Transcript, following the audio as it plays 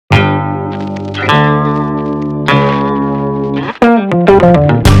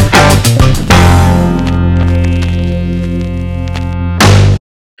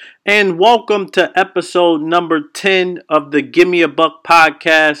and welcome to episode number 10 of the Gimme a Buck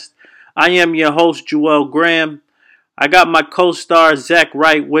podcast. I am your host, Joel Graham. I got my co-star, Zach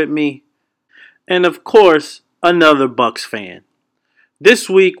Wright, with me, and of course, another Bucks fan. This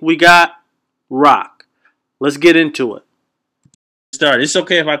week, we got Rock. Let's get into it. Start. It's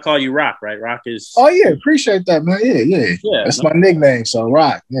okay if I call you Rock, right? Rock is... Oh, yeah. Appreciate that, man. Yeah. That's my nickname, so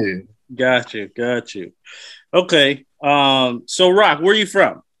Rock. Yeah. Got you. Okay. So, Rock, where are you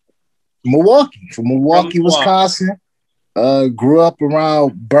from? From Milwaukee, Wisconsin. Grew up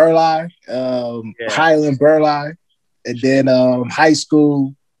around Burleigh, Highland Burleigh, and then high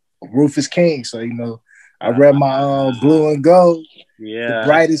school, Rufus King. So, I read my blue and gold, the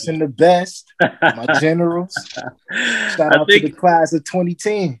brightest and the best, my generals. Shout out to the class of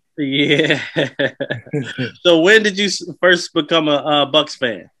 2010. Yeah. So when did you first become a Bucks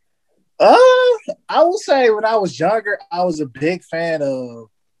fan? I would say when I was younger, I was a big fan of,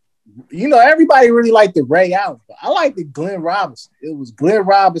 everybody really liked the Ray Allen, but I liked the Glenn Robinson. It was Glenn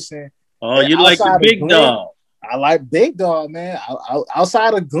Robinson. Oh, you like the big dog. I like Big Dog, man.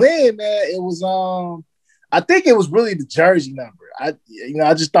 Outside of Glenn, man, it was I think it was really the jersey number. I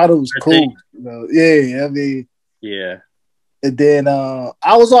just thought it was cool. Yeah. And then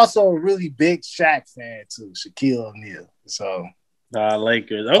I was also a really big Shaq fan too, Shaquille O'Neal. So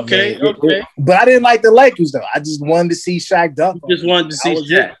Lakers. Okay. But I didn't like the Lakers though. I just wanted to see Shaq dunk. You just wanted to see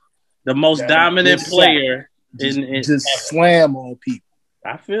Shaq, the most dominant player in just slam on people.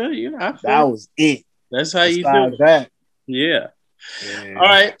 I feel you. That was it. That's how you feel. That. Yeah. All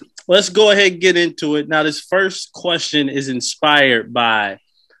right. Let's go ahead and get into it. Now, this first question is inspired by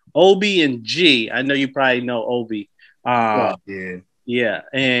Obi and G. I know you probably know Obi. Yeah.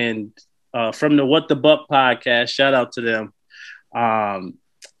 And from the What the Buck podcast, shout out to them.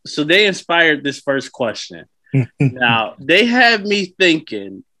 So they inspired this first question. Now, they have me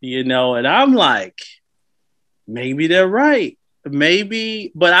thinking, and I'm like, maybe they're right.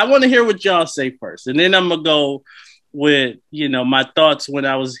 Maybe, but I want to hear what y'all say first. And then I'm going to go with, my thoughts when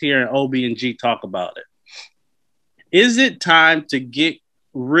I was hearing Obi and G talk about it. Is it time to get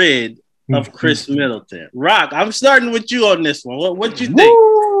rid of Chris Middleton? Rock, I'm starting with you on this one. What you think?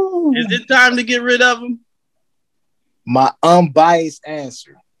 Woo! Is it time to get rid of him? My unbiased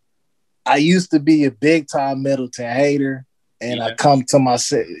answer. I used to be a big time Middleton hater, and I come to my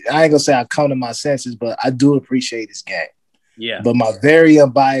I ain't gonna say I come to my senses, but I do appreciate his game. Yeah. But my very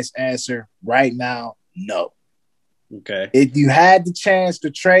unbiased answer right now, no. Okay. If you had the chance to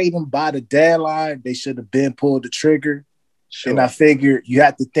trade him by the deadline, they should have been pulled the trigger. Sure. And I figured you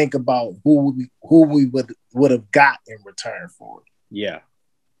have to think about who we would have got in return for it. Yeah.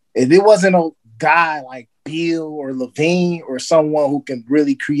 If it wasn't a guy like Beal or Levine or someone who can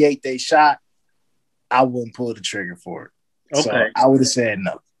really create their shot, I wouldn't pull the trigger for it. Okay. So I would have said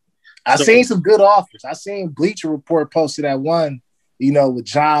no. I seen some good offers. I seen Bleacher Report posted that one, with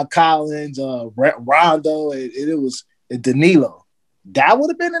John Collins, Rondo, and it was Danilo. That would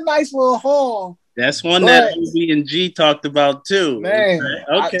have been a nice little haul. That's one that Obi and G talked about too. Man,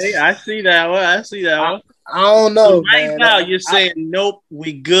 okay, I see that one. I don't know. So right now, you're saying nope.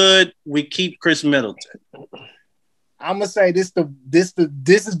 We good. We keep Chris Middleton. I'm gonna say this is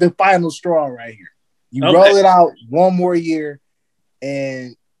the final straw right here. You roll it out one more year,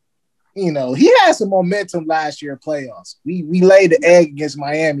 and he had some momentum last year playoffs. We laid the egg against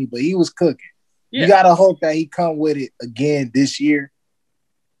Miami, but he was cooking. Yeah. You gotta hope that he come with it again this year.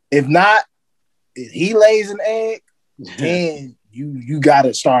 If not, if he lays an egg, then you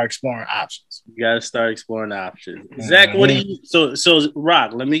gotta start exploring options. You gotta start exploring options. Zach, what do you so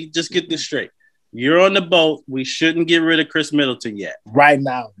Rock, let me just get this straight. You're on the boat. We shouldn't get rid of Chris Middleton yet. Right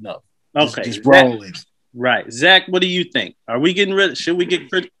now, no. Okay. Just roll it. Right. Zach, what do you think? Should we get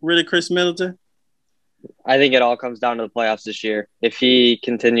rid of Chris Middleton? I think it all comes down to the playoffs this year. If he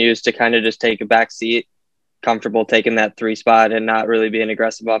continues to kind of just take a back seat, comfortable taking that 3 spot and not really being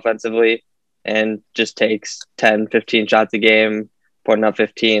aggressive offensively, and just takes 10, 15 shots a game, putting up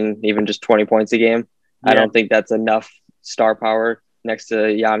 15, even just 20 points a game, I don't think that's enough star power next to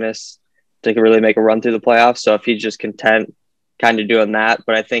Giannis to really make a run through the playoffs. So if he's just content kind of doing that,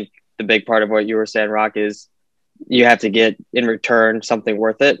 but I think the big part of what you were saying, Rock, is you have to get in return something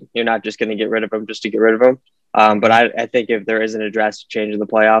worth it. You're not just going to get rid of him just to get rid of him. But I think if there isn't a drastic change in the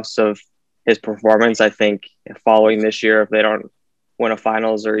playoffs of his performance, I think following this year, if they don't win a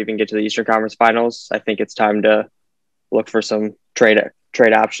finals or even get to the Eastern Conference Finals, I think it's time to look for some trade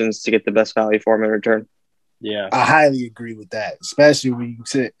options to get the best value for him in return. Yeah, I highly agree with that, especially when you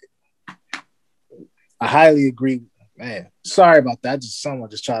said. I highly agree. Man, sorry about that. Someone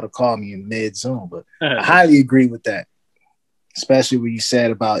just tried to call me in mid Zoom, but I highly agree with that. especially what you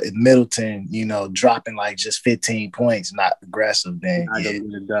said about Middleton, dropping like just 15 points, not aggressive. Then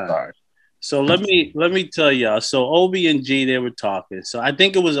sorry. So let me tell y'all. So Obi and G, they were talking. So I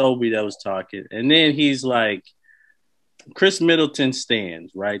think it was Obi that was talking, and then he's like, Chris Middleton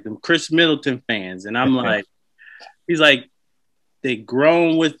stands, right? The Chris Middleton fans, and I'm like, he's like, they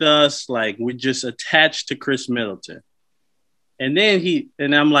grown with us, like we're just attached to Chris Middleton. And then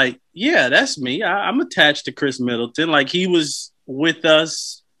I'm like, yeah, that's me. I'm attached to Chris Middleton. Like he was with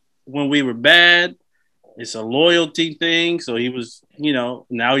us when we were bad. It's a loyalty thing. So he was, now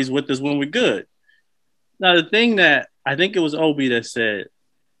he's with us when we're good. Now, the thing that I think it was Obi that said,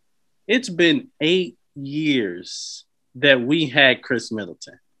 it's been 8 years that we had Chris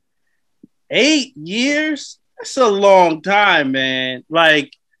Middleton. 8 years? That's a long time, man.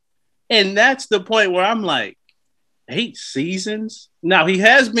 Like, and that's the point where I'm like, 8 seasons? Now, he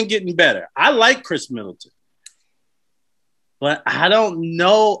has been getting better. I like Chris Middleton. But I don't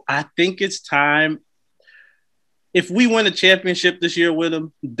know. I think it's time. If we win a championship this year with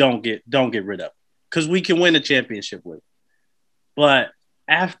him, don't get rid of him. Because we can win a championship with him. But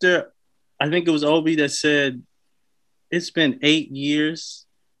after, I think it was Obi that said, it's been 8 years.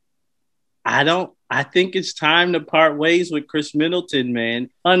 I think it's time to part ways with Chris Middleton, man,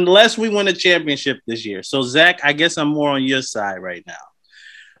 unless we win a championship this year. So, Zach, I guess I'm more on your side right now.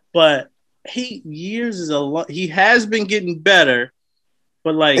 But 8 years is a lot. He has been getting better,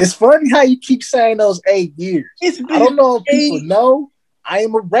 but like... It's funny how you keep saying those 8 years. I don't know if people know. I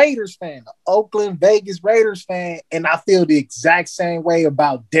am a Raiders fan, an Oakland, Vegas Raiders fan, and I feel the exact same way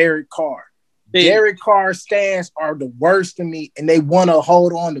about Derek Carr. Derek Carr stands are the worst to me, and they want to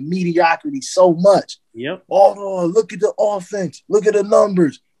hold on to mediocrity so much. Yep. Oh, look at the offense. Look at the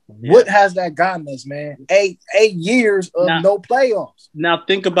numbers. Yeah. What has that gotten us, man? 8 years of no playoffs. Now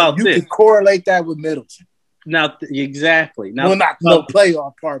think about this. You can correlate that with Middleton. Now, exactly. Now, well, not no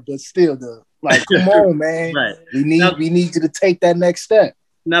playoff part, but still, come on, man. Right. We need you to take that next step.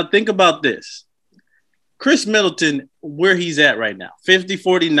 Now think about this. Chris Middleton, where he's at right now, 50,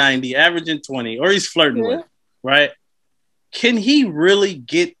 40, 90, averaging 20, or he's flirting with, right? Can he really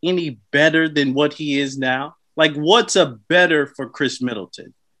get any better than what he is now? Like, what's a better for Chris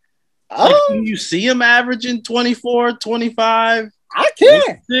Middleton? Like, can you see him averaging 24, 25? I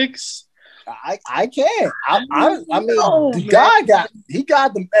can. 6? I can. I mean, the guy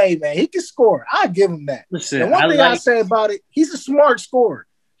got them. Hey, man, he can score. I give him that. Listen, and one thing I say about it, he's a smart scorer.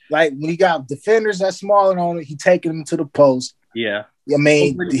 Like when he got defenders that's smaller on it, he taking them to the post. Yeah. I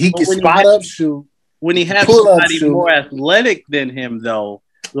mean, he can spot up, shoot. When he has somebody more athletic than him, though,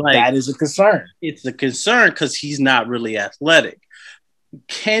 like that is a concern. It's a concern because he's not really athletic.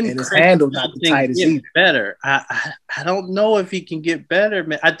 Can his handle not the tightest either. Better? I don't know if he can get better,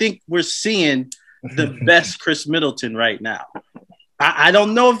 man. I think we're seeing the best Chris Middleton right now. I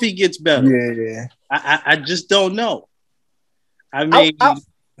don't know if he gets better. Yeah. I just don't know. I mean,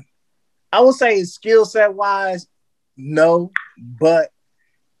 I would say skill set wise, no, but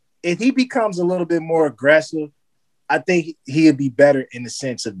if he becomes a little bit more aggressive, I think he'd be better in the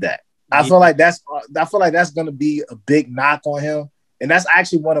sense of that. I feel like that's going to be a big knock on him, and that's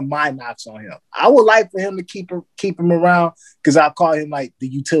actually one of my knocks on him. I would like for him to keep him around because I call him like the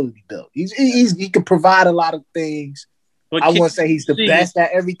utility belt. He can provide a lot of things. I wouldn't say he's the best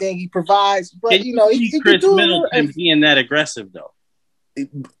at everything he provides, but he Chris Middleton being that aggressive though.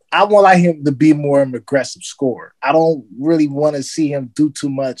 I want like him to be more of an aggressive scorer. I don't really want to see him do too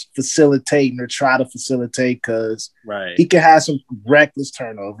much facilitating or try to facilitate because he can have some reckless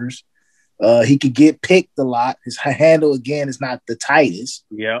turnovers. He could get picked a lot. His handle, again, is not the tightest.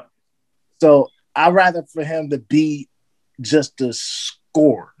 Yeah. So I'd rather for him to be just a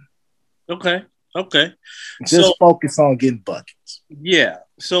scorer. Okay. Just focus on getting buckets. Yeah.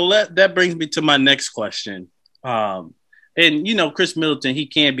 So that brings me to my next question. And, Chris Middleton, he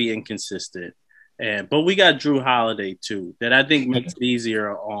can be inconsistent. But we got Drew Holiday, too, that I think makes it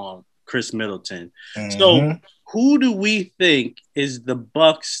easier on Chris Middleton. Mm-hmm. So who do we think is the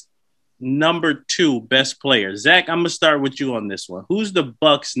Bucks' number 2 best player? Zach, I'm going to start with you on this one. Who's the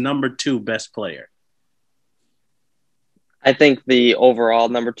Bucks' number 2 best player? I think the overall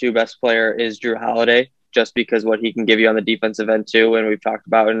number 2 best player is Drew Holiday, just because what he can give you on the defensive end, too. And we've talked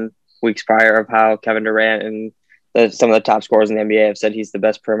about in weeks prior of how Kevin Durant and some of the top scorers in the NBA have said he's the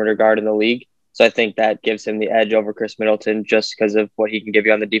best perimeter guard in the league. So I think that gives him the edge over Chris Middleton just because of what he can give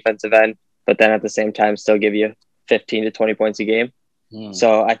you on the defensive end, but then at the same time still give you 15 to 20 points a game.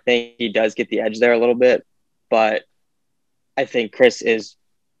 So I think he does get the edge there a little bit, but I think Chris is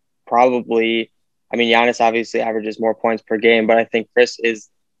probably, Giannis obviously averages more points per game, but I think Chris is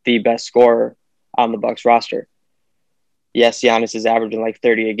the best scorer on the Bucks roster. yes, Giannis is averaging like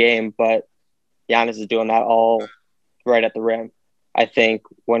 30 a game, but Giannis is doing that all right at the rim. I think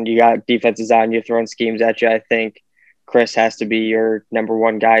when you got defenses on you throwing schemes at you, I think Chris has to be your number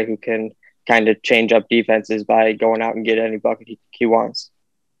one guy who can kind of change up defenses by going out and get any bucket he wants.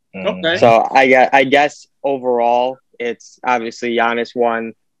 Okay. So I guess overall, it's obviously Giannis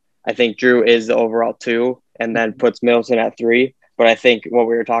 1. I think Jrue is the overall 2, and then puts Middleton at 3. But I think what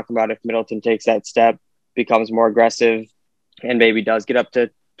we were talking about, if Middleton takes that step, becomes more aggressive, and maybe does get up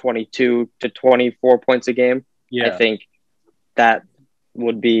to 22 to 24 points a game, I think that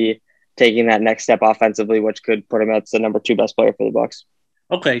would be taking that next step offensively, which could put him as the number 2 best player for the Bucks.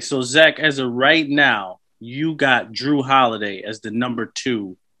 Okay, so Zach, as of right now, you got Jrue Holiday as the number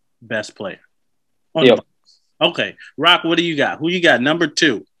 2 best player. Yep. Okay, Rock, what do you got? Who you got number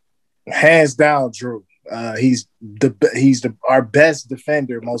 2? Hands down, Jrue. He's our best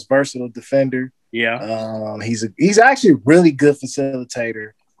defender, most versatile defender. Yeah. He's actually a really good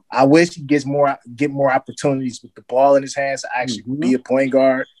facilitator. I wish he get more opportunities with the ball in his hands to actually be a point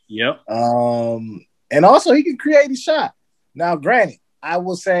guard. Yep. And also he can create a shot. Now, granted, I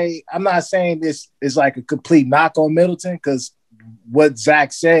will say I'm not saying this is like a complete knock on Middleton, because what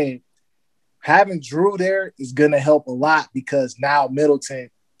Zach said, having Jrue there is going to help a lot, because now Middleton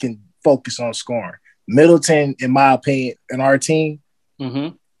can focus on scoring. Middleton, in my opinion, in our team,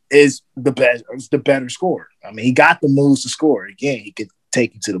 is the best, is the better scorer. I mean, he got the moves to score. Again, he could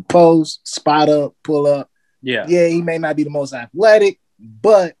take you to the post, spot up, pull up. Yeah, he may not be the most athletic,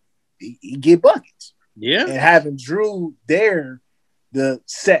 but he get buckets. Yeah. And having Jrue there to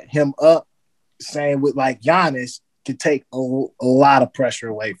set him up, same with like Giannis, could take a lot of pressure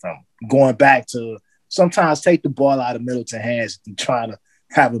away from him. Going back to sometimes take the ball out of Middleton's hands and trying to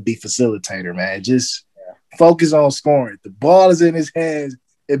have him be facilitator, man. Just focus on scoring. If the ball is in his hands,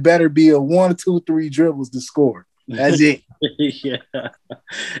 it better be a 1, 2, 3 dribbles to score. That's it. Yeah.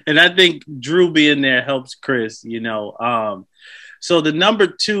 And I think Jrue being there helps Chris, So the number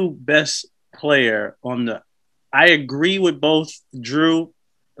 2 best player I agree with both Jrue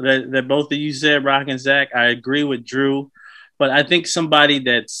that both of you said, Rock and Zach. I agree with Jrue, but I think somebody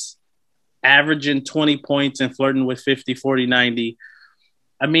that's averaging 20 points and flirting with 50, 40, 90,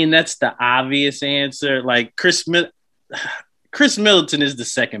 I mean, that's the obvious answer. Like Chris Middleton is the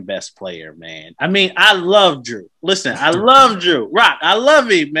second best player, man. I mean, I love Jrue. Listen, I love Jrue. Rock, I love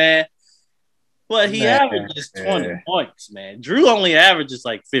him, man. But he averages 20 points, man. Jrue only averages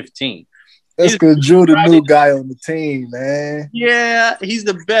like 15. That's because Jrue the new guy on the team, man. Yeah, he's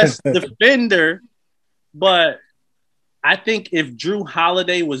the best defender. But I think if Jrue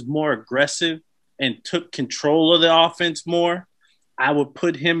Holiday was more aggressive and took control of the offense more, I would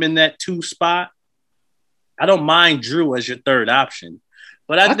put him in that 2 spot. I don't mind Jrue as your third option,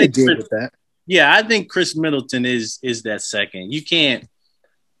 but I think deal with that. Yeah, I think Chris Middleton is that second. You can't.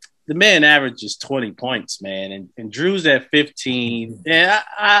 The man averages 20 points, man, and Drew's at 15. Yeah,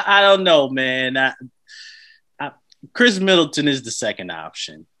 I don't know, man. Chris Middleton is the second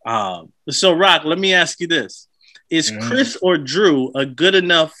option. So, Rock, let me ask you this: is Chris or Jrue a good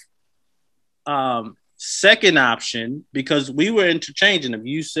enough second option? Because we were interchanging them.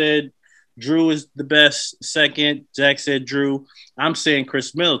 You said Jrue is the best second. Zach said Jrue. I'm saying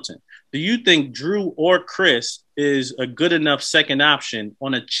Chris Middleton. Do you think Jrue or Chris is a good enough second option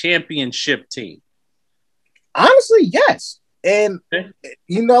on a championship team? Honestly, yes. And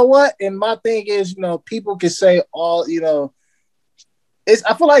you know what? And my thing is, people can say all,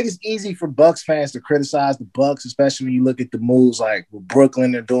 I feel like it's easy for Bucks fans to criticize the Bucks, especially when you look at the moves like what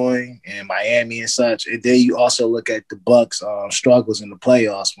Brooklyn are doing and Miami and such. And then you also look at the Bucks struggles in the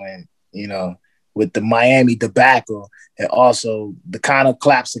playoffs when, with the Miami debacle and also the kind of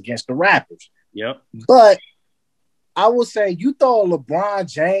collapse against the Raptors. Yep. But I will say, you throw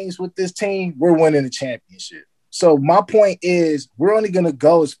LeBron James with this team, we're winning the championship. So my point is, we're only going to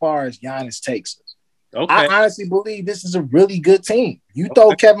go as far as Giannis takes us. Okay. I honestly believe this is a really good team. You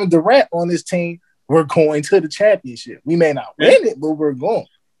throw Kevin Durant on this team, we're going to the championship. We may not win it, but we're going.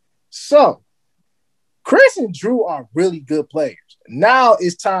 So Chris and Jrue are really good players. Now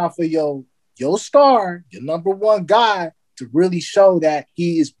it's time for your star, your number one guy, to really show that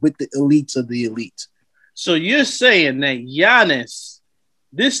he is with the elites of the elites. So you're saying that Giannis,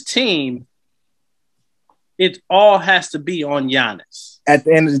 this team, it all has to be on Giannis. At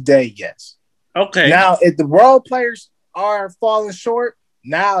the end of the day, yes. Okay. Now, if the role players are falling short,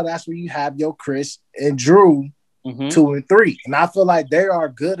 now that's where you have your Chris and Jrue 2 and 3. And I feel like they are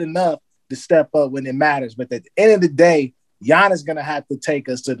good enough to step up when it matters. But at the end of the day, Giannis is going to have to take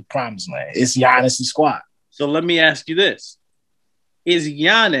us to the promised land. It's Giannis' squad. So let me ask you this. Is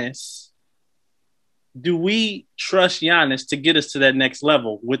Giannis do we trust Giannis to get us to that next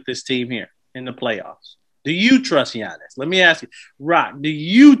level with this team here in the playoffs? Do you trust Giannis? Let me ask you, Rock, do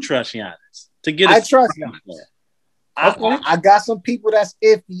you trust Giannis to get us? I trust Giannis. I got some people that's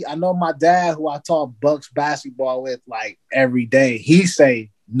iffy. I know my dad, who I talk Bucks basketball with like every day, he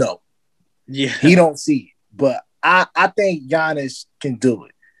say no. Yeah. He don't see it. But I think Giannis can do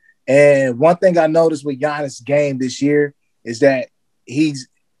it. And one thing I noticed with Giannis' game this year is that he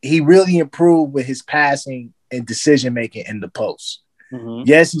really improved with his passing and decision making in the post. Mm-hmm.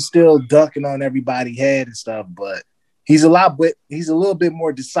 Yes, he's still dunking on everybody's head and stuff, but he's a little bit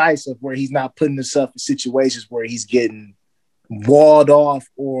more decisive, where he's not putting himself in situations where he's getting walled off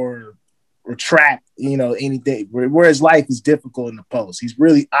or trapped, anything where his life is difficult in the post. He's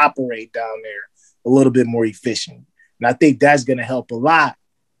really operate down there a little bit more efficient. And I think that's going to help a lot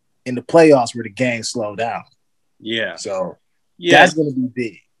in the playoffs where the game slow down. Yeah. So that's going to be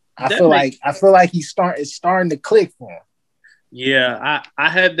big. I feel like it's starting to click for him. Yeah, I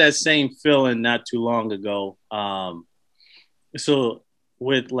had that same feeling not too long ago. So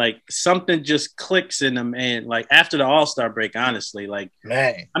with like something just clicks in him, and like after the All-Star break, honestly, like,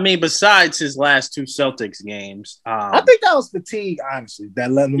 man, I mean, besides his last two Celtics games, I think that was fatigue, honestly,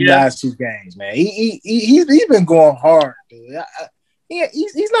 that led him last two games, man. He's been going hard, dude.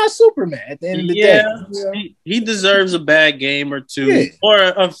 He's not Superman at the end of the day. Yeah, he deserves a bad game or two, or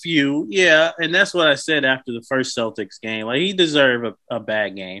a few. Yeah, and that's what I said after the first Celtics game. Like, he deserved a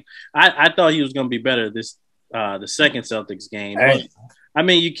bad game. I thought he was going to be better the second Celtics game. But, I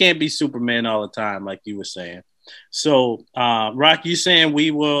mean, you can't be Superman all the time, like you were saying. So, Rock, you saying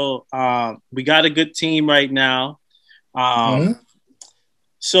we will? We got a good team right now.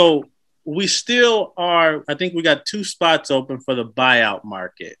 So. We still are. I think we got 2 spots open for the buyout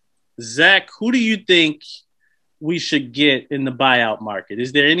market. Zach, who do you think we should get in the buyout market?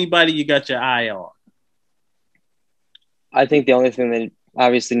 Is there anybody you got your eye on? I think the only thing they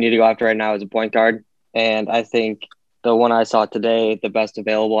obviously need to go after right now is a point guard. And I think the one I saw today, the best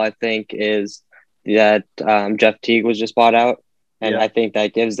available, I think, is that Jeff Teague was just bought out. And I think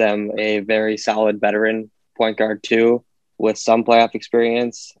that gives them a very solid veteran point guard too, with some playoff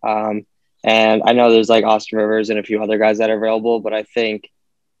experience. And I know there's like Austin Rivers and a few other guys that are available, but I think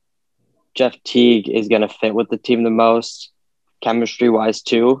Jeff Teague is going to fit with the team the most, chemistry-wise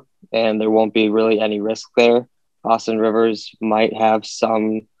too, and there won't be really any risk there. Austin Rivers might have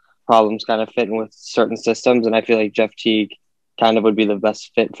some problems kind of fitting with certain systems, and I feel like Jeff Teague kind of would be the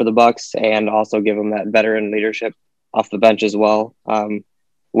best fit for the Bucks, and also give him that veteran leadership off the bench as well,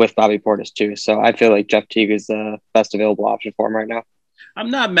 with Bobby Portis too. So I feel like Jeff Teague is the best available option for him right now.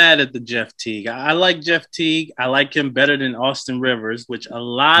 I'm not mad at the Jeff Teague. I like Jeff Teague. I like him better than Austin Rivers, which a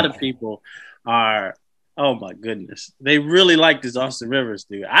lot of people are, oh my goodness. They really like this Austin Rivers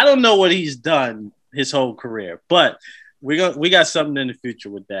dude. I don't know what he's done his whole career, but we got something in the future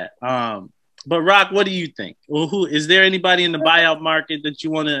with that. But Rock, what do you think? Well, is there anybody in the buyout market that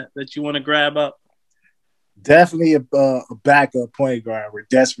you wanna grab up? Definitely a backup point guard. We're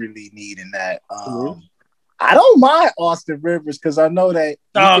desperately needing that. I don't mind Austin Rivers because I know that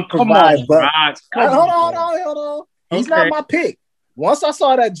he can provide. But hold on. He's not my pick. Once I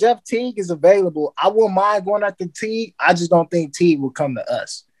saw that Jeff Teague is available, I wouldn't mind going after Teague. I just don't think Teague will come to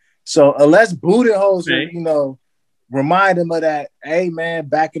us. So unless Budenholzer, remind him of that, hey man,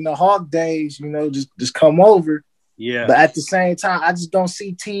 back in the Hawk days, just come over. Yeah. But at the same time, I just don't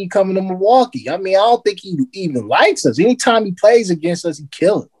see Teague coming to Milwaukee. I mean, I don't think he even likes us. Anytime he plays against us, he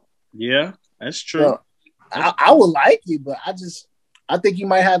kills it. Yeah, that's true. So, I would like it, but I think he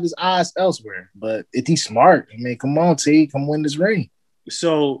might have his eyes elsewhere. But if he's smart, I mean, come on, T, come win this ring.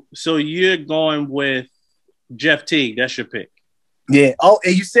 So you're going with Jeff Teague. That's your pick. Yeah. Oh,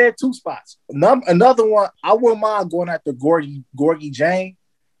 and you said 2 spots. Another one, I wouldn't mind going after Gorgie Jane.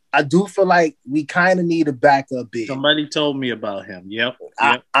 I do feel like we kind of need a backup big. Somebody told me about him. Yep.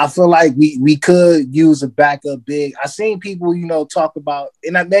 I feel like we could use a backup big. I seen people, talk about,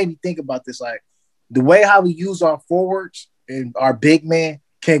 and that made me think about this, like, the way how we use our forwards and our big man,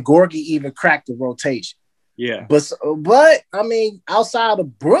 can Gorgie even crack the rotation? Yeah. But I mean, outside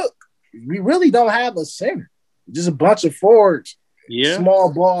of Brook, we really don't have a center. Just a bunch of forwards,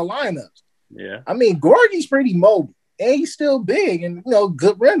 small ball lineups. Yeah. I mean, Gorgie's pretty mobile, and he's still big and,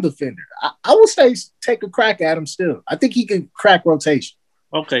 good rim defender. I would say take a crack at him still. I think he could crack rotation.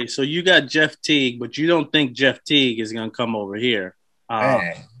 Okay, so you got Jeff Teague, but you don't think Jeff Teague is going to come over here.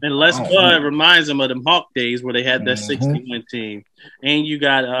 Unless it reminds them of them Hawk days where they had that 60-win team. And you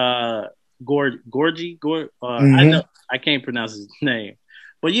got Gorgie. I can't pronounce his name.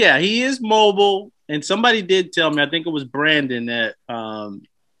 But, yeah, he is mobile. And somebody did tell me, I think it was Brandon, that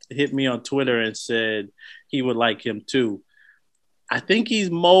hit me on Twitter and said he would like him too. I think he's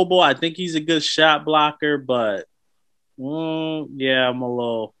mobile. I think he's a good shot blocker, but yeah, I'm a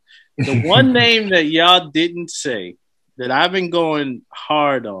little. The one name that y'all didn't say that I've been going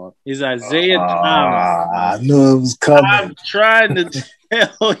hard on is Isaiah Thomas. I knew it was coming. I'm trying to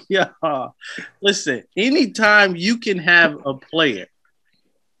tell y'all. Listen, anytime you can have a player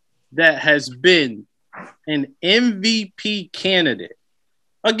that has been an MVP candidate,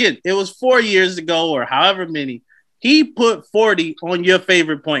 again, it was 4 years ago or however many, he put 40 on your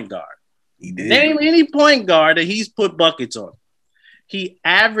favorite point guard. He did. Name any point guard that he's put buckets on. He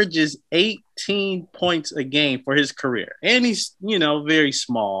averages 18 points a game for his career. And he's, very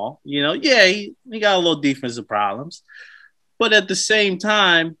small. Yeah, he got a little defensive problems. But at the same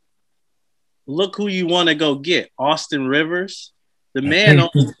time, look who you want to go get. Austin Rivers. The man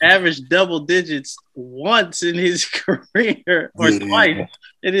only averaged double digits once in his career or twice.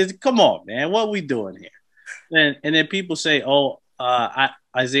 It is, come on, man. What are we doing here? And then people say,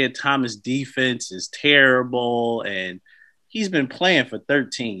 Isaiah Thomas' defense is terrible, and he's been playing for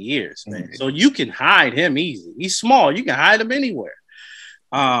 13 years, man. Mm-hmm. So you can hide him easy. He's small. You can hide him anywhere.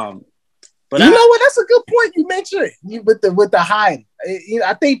 But you know what? That's a good point you mentioned with the hide.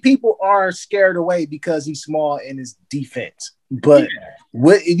 I think people are scared away because he's small in his defense. But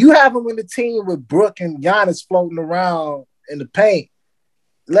you have him in the team with Brook and Giannis floating around in the paint.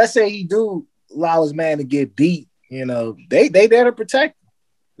 Let's say he do allow his man to get beat. They there to protect him.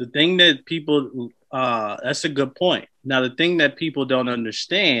 The thing that people that's a good point. Now, the thing that people don't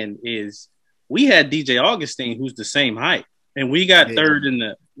understand is we had DJ Augustine, who's the same height, and we got third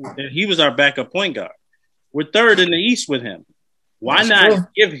he was our backup point guard. We're third in the East with him. Why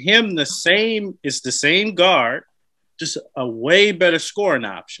not give him the same? It's the same guard, just a way better scoring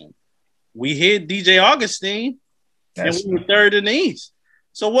option. We hit DJ Augustine, and we were third in the East.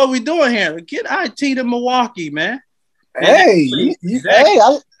 So what we doing here? Get IT to Milwaukee, man. Hey, you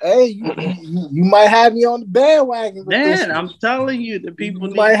might have me on the bandwagon. Man, I'm telling you, the people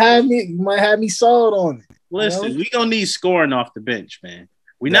might have me sold on it. Listen, we gonna need scoring off the bench, man.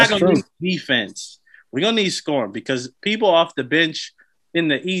 We're not gonna need defense. We're gonna need scoring because people off the bench in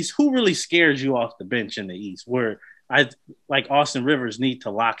the East, who really scares you off the bench in the East? Where Austin Rivers need to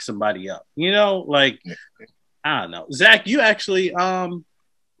lock somebody up. I don't know. Zach, you actually I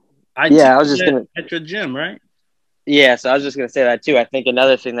was just at your gym, right? Yeah, so I was just going to say that too. I think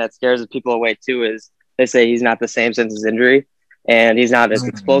another thing that scares people away too is they say he's not the same since his injury, and he's not as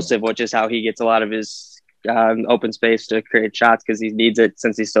explosive, which is how he gets a lot of his open space to create shots because he needs it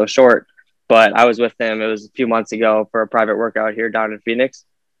since he's so short. But I was with him. It was a few months ago for a private workout here down in Phoenix,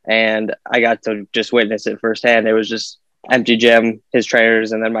 and I got to just witness it firsthand. It was just empty gym, his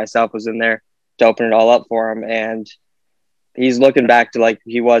trainers, and then myself was in there to open it all up for him, and he's looking back to like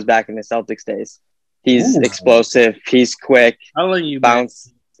he was back in the Celtics days. He's explosive. He's quick. He's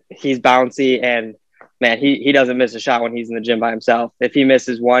bouncy, and man, he doesn't miss a shot when he's in the gym by himself. If he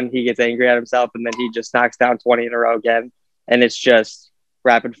misses one, he gets angry at himself, and then he just knocks down 20 in a row again. And it's just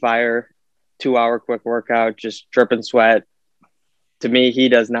rapid fire, 2-hour quick workout, just dripping sweat. To me, he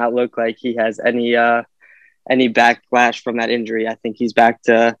does not look like he has any backlash from that injury. I think he's back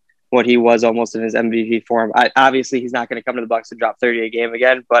to what he was almost in his MVP form. Obviously, he's not going to come to the Bucks and drop 30 a game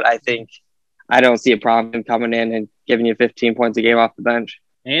again, but I don't see a problem in coming in and giving you 15 points a game off the bench.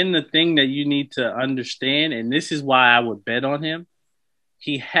 And the thing that you need to understand, and this is why I would bet on him,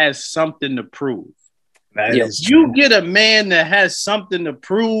 he has something to prove. You get a man that has something to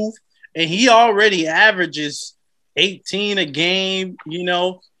prove, and he already averages 18 a game.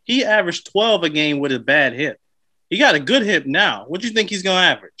 He averaged 12 a game with a bad hip. He got a good hip now. What do you think he's going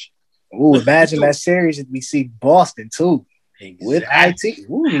to average? Ooh, imagine that series if we see Boston, too. Exactly. With IT.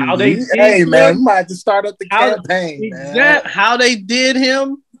 Ooh, how they did him. Man, we might have to start up the campaign, man. How they did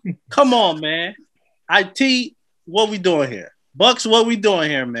him? Come on, man. IT, what we doing here? Bucks, what we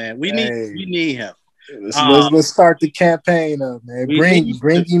doing here, man? We need him. Let's start the campaign up, man. Bring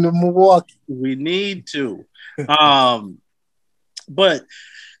him to Milwaukee. We need to. But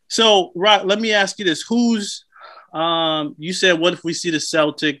so, Rock, let me ask you this. Who's you said what if we see the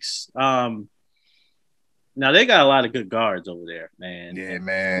Celtics? Now they got a lot of good guards over there, man. Yeah,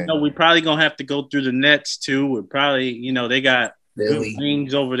 man. We probably gonna have to go through the Nets too. We're probably, they got good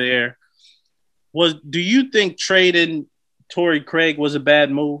wings over there. Do you think trading Torrey Craig was a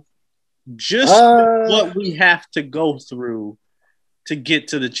bad move? Just what we have to go through to get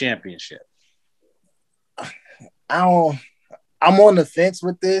to the championship. I'm on the fence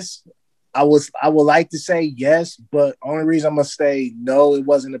with this. I would like to say yes, but only reason I'm gonna say no, it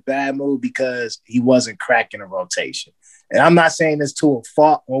wasn't a bad move because he wasn't cracking a rotation. And I'm not saying this to a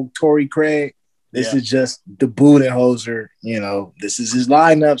fault on Torrey Craig. This is just the Budenholzer. This is his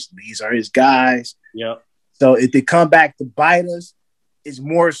lineups. These are his guys. Yep. So if they come back to bite us, it's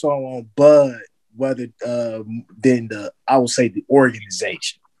more so on Bud than I would say the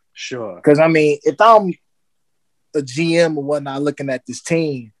organization. Sure. Because I mean, if I'm a GM or whatnot looking at this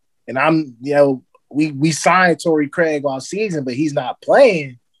team, and I'm, we signed Torrey Craig all season, but he's not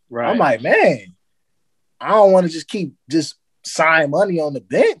playing. Right. I'm like, man, I don't want to keep sign money on the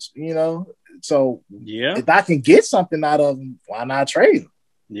bench, So if I can get something out of him, why not trade him?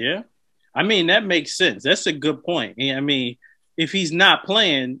 Yeah. I mean, that makes sense. That's a good point. I mean, if he's not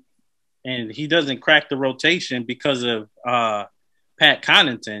playing and he doesn't crack the rotation because of Pat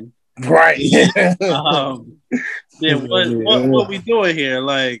Connaughton, right? What we doing here?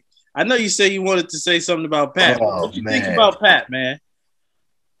 Like, I know you say you wanted to say something about Pat. What do you think about Pat, man?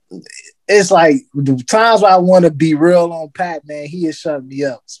 It's like the times where I want to be real on Pat, man, he has shut me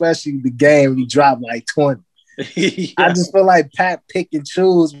up, especially the game when he dropped like 20. Yeah. I just feel like Pat pick and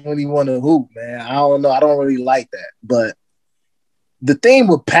choose when he want to hoop, man. I don't know. I don't really like that. But the thing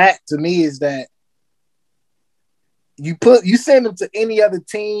with Pat to me is that you send him to any other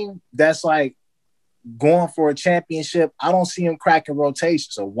team that's like going for a championship. I don't see him cracking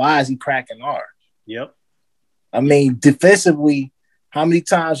rotation. So why is he cracking ours? Yep. I mean, defensively, how many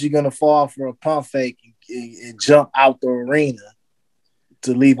times are you going to fall for a pump fake and jump out the arena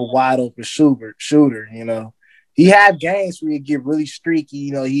to leave a wide open shooter? He had games where he get really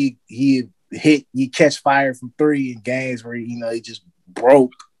streaky. He catch fire from three in games where he just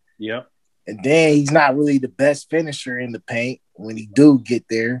broke. Yep. And then he's not really the best finisher in the paint when he do get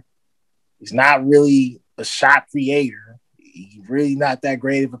there. He's not really a shot creator. He's really not that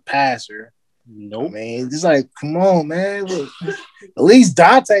great of a passer. Nope. I mean, it's like, come on, man. Look, at least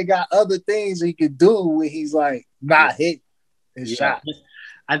Dante got other things he could do when he's like not hitting his shot.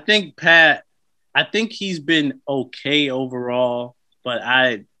 I think he's been okay overall, but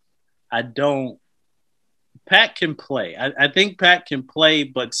I don't. Pat can play. I think Pat can play,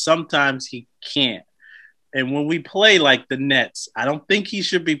 but sometimes he can't. And when we play like the Nets, I don't think he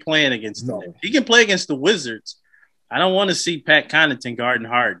should be playing against the Nets. He can play against the Wizards. I don't want to see Pat Connaughton guarding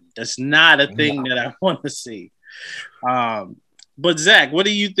Harden. That's not a thing that I want to see. But Zach, what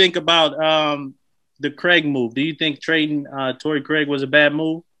do you think about the Craig move? Do you think trading Torrey Craig was a bad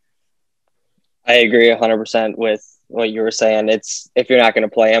move? I agree 100% with what you were saying. If you're not going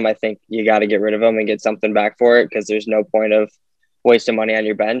to play him, I think you got to get rid of him and get something back for it because there's no point of wasting money on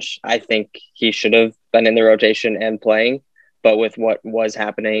your bench. I think he should have been in the rotation and playing, but with what was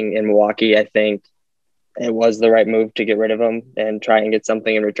happening in Milwaukee, I think it was the right move to get rid of him and try and get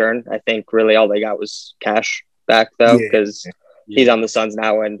something in return. I think really all they got was cash back though, because he's on the Suns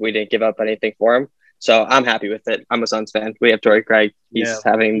now and we didn't give up anything for him. So I'm happy with it. I'm a Suns fan. We have Torrey Craig. He's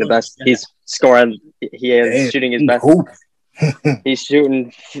having the best. He's scoring. He is shooting his best. He's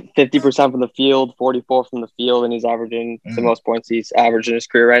shooting 50% from the field, 44 from the field, and he's averaging the most points he's averaged in his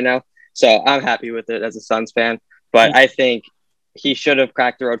career right now. So I'm happy with it as a Suns fan. But I think he should have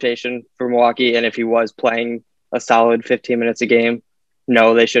cracked the rotation for Milwaukee. And if he was playing a solid 15 minutes a game,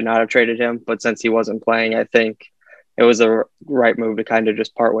 no, they should not have traded him. But since he wasn't playing, I think it was the right move to kind of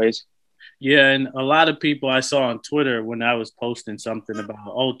just part ways. Yeah, and a lot of people I saw on Twitter when I was posting something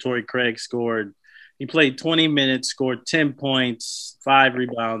about, Torrey Craig he played 20 minutes, scored 10 points, 5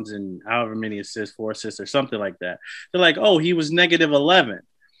 rebounds, and however many assists, 4 assists or something like that. They're like, he was negative 11.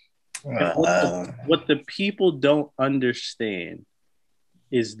 What the people don't understand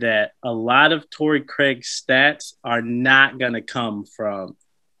is that a lot of Torrey Craig's stats are not going to come from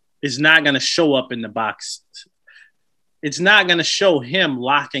 – it's not going to show up in the box. It's not going to show him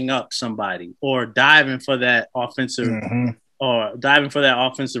locking up somebody or diving for that offensive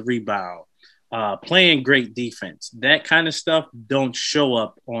rebound, playing great defense. That kind of stuff don't show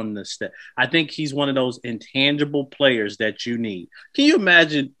up on the stat. I think he's one of those intangible players that you need. Can you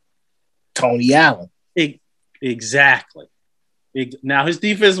imagine Tony Allen? Exactly. Now his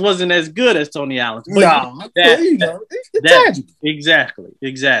defense wasn't as good as Tony Allen's. Exactly.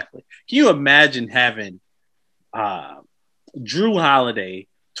 Can you imagine having Drew Holiday,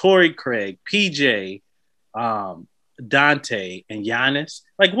 Torrey Craig, PJ, Dante, and Giannis?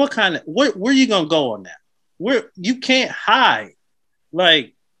 Like, what kind of where are you gonna go on that? Where you can't hide.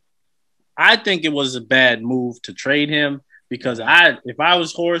 Like, I think it was a bad move to trade him because if I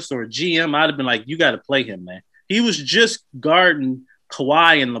was Horst or a GM, I'd have been like, you got to play him, man. He was just guarding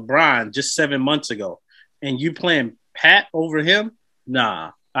Kawhi and LeBron just 7 months ago, and you playing Pat over him?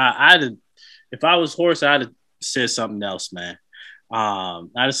 Nah, I'd If I was Horst, I'd have said something else, man. I'd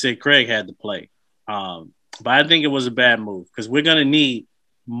have said Craig had to play. But I think it was a bad move because we're gonna need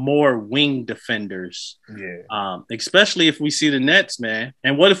more wing defenders. Yeah. Especially if we see the Nets, man.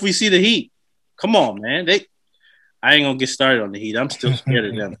 And what if we see the Heat? Come on, man. I ain't gonna get started on the Heat. I'm still scared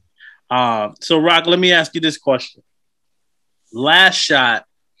of them. So Rock, let me ask you this question. Last shot,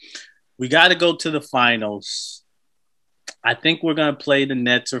 we got to go to the finals. I think we're gonna play the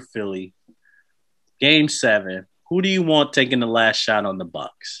Nets or Philly. Game 7. Who do you want taking the last shot on the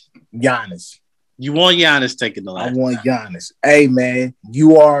Bucks? Giannis. You want Giannis taking the last shot? I want Giannis. Hey, man,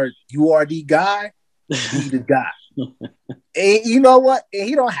 you are the guy. Be the guy. And you know what? And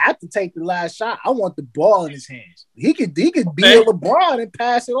he don't have to take the last shot. I want the ball in his hands. He could be a LeBron and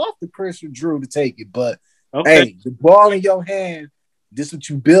pass it off to Chris or Drew to take it. But hey, the ball in your hand, this is what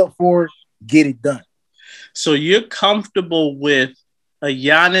you built for. Get it done. So you're comfortable with a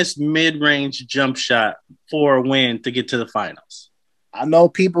Giannis mid-range jump shot for a win to get to the finals? I know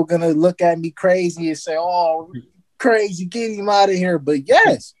people gonna look at me crazy and say, "Oh, crazy, get him out of here." But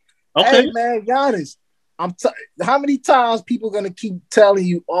yes, okay, hey man, Giannis. How many times people gonna keep telling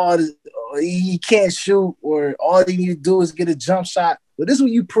you, he can't shoot, or all he need to do is get a jump shot? But this is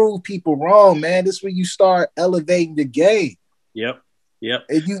when you prove people wrong, man. This is when you start elevating the game. Yep.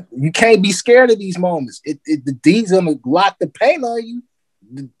 And you can't be scared of these moments. The D's gonna lock the paint on you.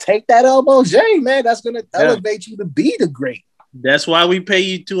 Take that elbow J, man. That's gonna elevate you to be the great. That's why we pay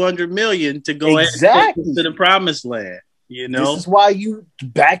you $200 million to go exactly to the promised land. You know, this is why you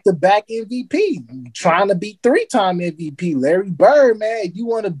back-to-back MVP, trying to be 3-time MVP. Larry Bird, man, you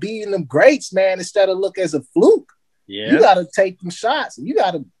want to be in them greats, man, instead of look as a fluke. Yeah, you got to take them shots. You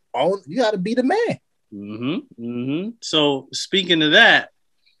got to be the man. So speaking of that,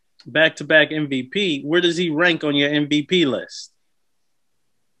 back-to-back MVP, where does he rank on your MVP list?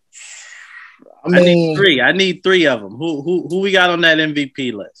 I need three. I need 3 of them. Who we got on that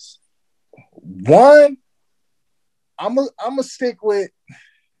MVP list? One. I'm gonna stick with.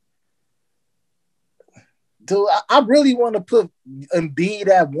 Dude, I really want to put Embiid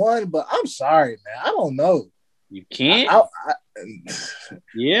at 1, but I'm sorry, man. I don't know. You can't.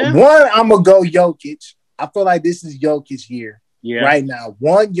 Yeah. 1, I'm gonna go Jokic. I feel like this is Jokic year. Yeah. Right now,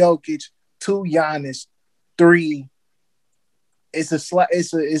 1 Jokic, 2 Giannis, 3.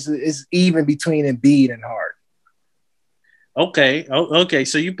 It's even between Embiid and Harden. Okay.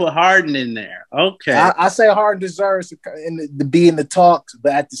 So you put Harden in there. Okay. I say Harden deserves to be in the talks,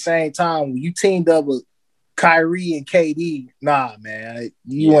 but at the same time, when you teamed up with Kyrie and KD, nah, man,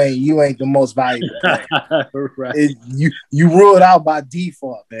 you ain't the most valuable player. Right. You ruled out by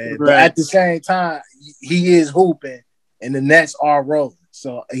default, man. Right. But at the same time, he is hooping, and the Nets are rolling,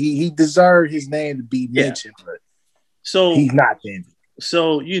 so he deserved his name to be mentioned, but he's not the MVP.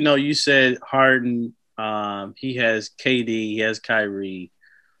 So you said Harden. He has KD, he has Kyrie,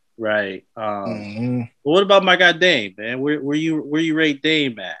 right? But what about my guy Dame, man? Where you rate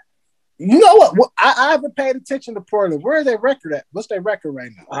Dame at? You know what? I haven't paid attention to Portland. Where is their record at? What's their record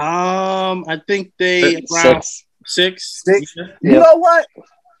right now? I think they around 6. Yeah. You know what?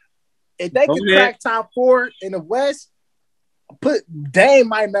 If they could crack top 4 in the West, Dame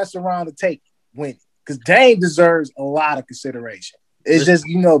might mess around to win it, because Dame deserves a lot of consideration. It's just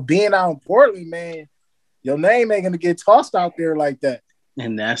being out in Portland, man. Your name ain't gonna get tossed out there like that.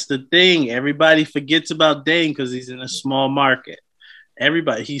 And that's the thing. Everybody forgets about Dame because he's in a small market.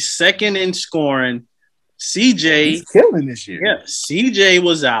 He's second in scoring. CJ, he's killing this year. Yeah, CJ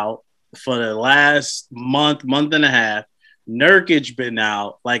was out for the last month and a half. Nurkic been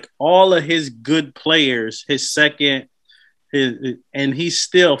out. Like all of his good players, and he's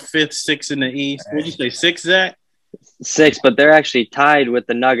still 5th, 6th in the East. What did you say, 6, Zach? 6, but they're actually tied with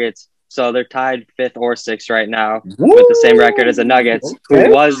the Nuggets. So they're tied 5th or 6th right now with the same record as the Nuggets. Okay.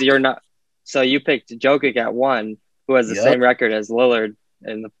 Who was your So you picked Jokic at 1, who has the same record as Lillard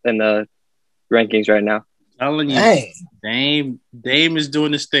in the rankings right now. Telling you, Dame is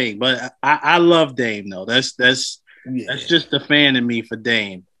doing this thing, but I love Dame though. That's just a fan of me for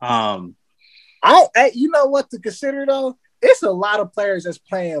Dame. You know what to consider though? It's a lot of players that's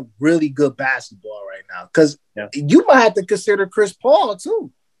playing really good basketball right now, because you might have to consider Chris Paul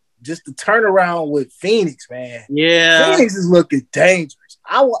too. Just the turnaround with Phoenix, man. Yeah, Phoenix is looking dangerous.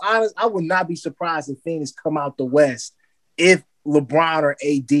 I would not be surprised if Phoenix come out the West if LeBron or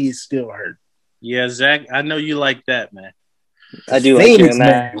AD is still hurt. Yeah, Zach, I know you like that, man. I do Phoenix,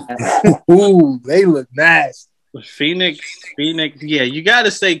 like that. Ooh, they look nasty. Phoenix. Yeah, you got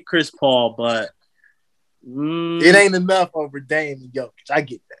to say Chris Paul, but it ain't enough over Dame and Jokic. I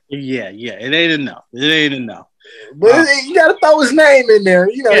get that. Yeah, it ain't enough. But you gotta throw his name in there.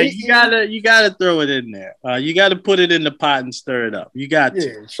 You know, you gotta throw it in there. You gotta put it in the pot and stir it up. You got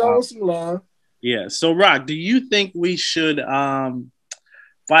to show us some love. Yeah. So, Rock, do you think we should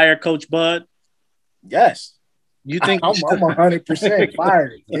fire Coach Bud? Yes. You think I'm 100%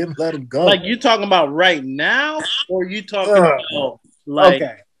 fired? Let him go. Like you talking about right now, or you talking about like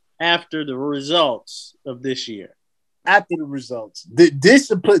after the results of this year? After the results, this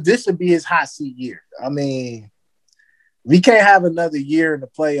would be his hot seat year. I mean, we can't have another year in the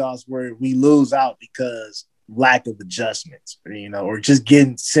playoffs where we lose out because lack of adjustments, or just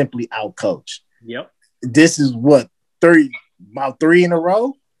getting simply out coached. Yep. This is what about three in a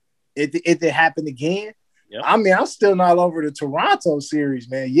row. If it happened again. Yep. I mean, I'm still not over the Toronto series,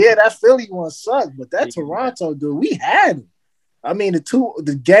 man. Yeah, that Philly one sucked, but that Toronto dude, we had him. I mean,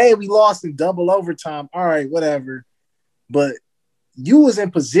 the game we lost in double overtime. All right, whatever. But you was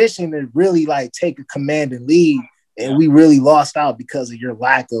in position to really like take a commanding lead, and we really lost out because of your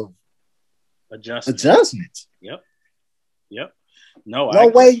lack of adjustments. Yep. No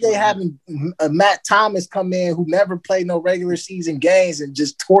way they having Matt Thomas come in who never played no regular season games and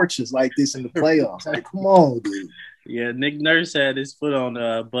just torches like this in the playoffs. Like, come on, dude. Yeah, Nick Nurse had his foot on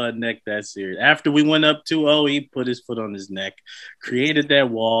Bud neck that series. After we went up 2-0, he put his foot on his neck, created that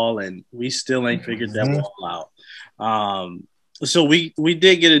wall, and we still ain't figured that wall out. So we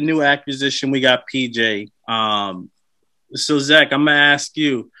did get a new acquisition. We got PJ. So Zach, I'm gonna ask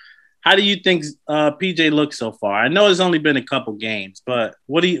you, how do you think PJ looks so far? I know it's only been a couple games, but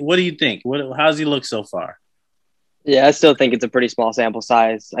what do you think? How's he look so far? Yeah, I still think it's a pretty small sample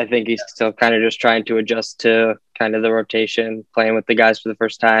size. I think he's still kind of just trying to adjust to kind of the rotation, playing with the guys for the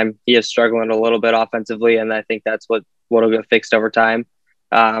first time. He is struggling a little bit offensively, and I think that's what'll get fixed over time.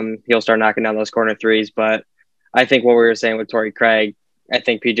 He'll start knocking down those corner threes, but I think what we were saying with Torrey Craig, I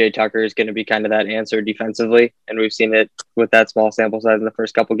think PJ Tucker is going to be kind of that answer defensively, and we've seen it with that small sample size in the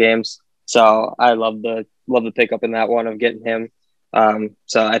first couple games. So I love the pickup in that one of getting him.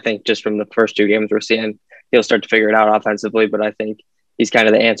 So I think just from the first two games we're seeing, he'll start to figure it out offensively, but I think he's kind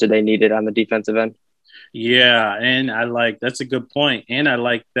of the answer they needed on the defensive end. Yeah, and that's a good point. And I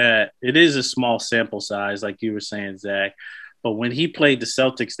like that it is a small sample size, like you were saying, Zach. But when he played the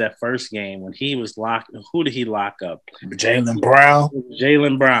Celtics that first game, when he was locked, who did he lock up? Jaylen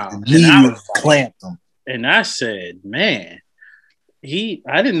Brown. He clamped him. And I said, man,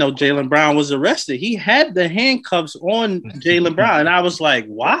 I didn't know Jaylen Brown was arrested. He had the handcuffs on Jaylen Brown. And I was like,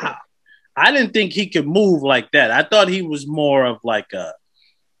 wow. I didn't think he could move like that. I thought he was more of like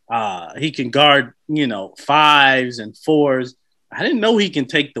he can guard, fives and fours. I didn't know he can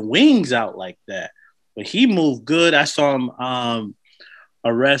take the wings out like that. But he moved good. I saw him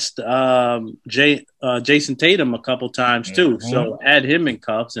arrest Jason Tatum a couple times too. Mm-hmm. So add him in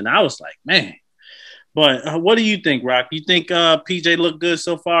cuffs, and I was like, man. But what do you think, Rock? You think PJ looked good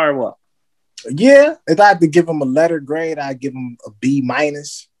so far or what? Yeah, if I had to give him a letter grade, I'd give him a B-.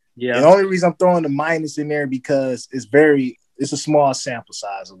 Yeah. And the only reason I'm throwing the minus in there because it's a small sample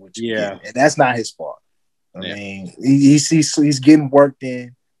size of what you get, and that's not his fault. I mean, he's getting worked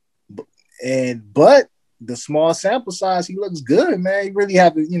in. But the small sample size, he looks good, man. He really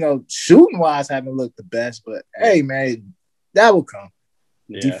haven't, shooting wise, haven't looked the best. But hey, man, that will come.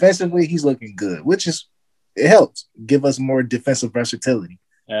 Yeah. Defensively, he's looking good, it helps give us more defensive versatility.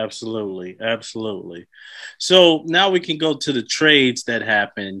 Absolutely. So now we can go to the trades that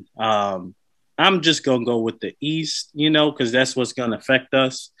happened. I'm just gonna go with the East, because that's what's gonna affect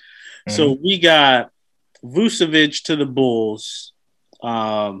us. Mm-hmm. So we got Vucevic to the Bulls.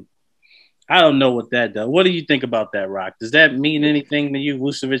 I don't know what that does. What do you think about that, Rock? Does that mean anything to you,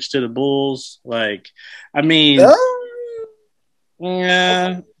 Vucevic to the Bulls? Like, I mean,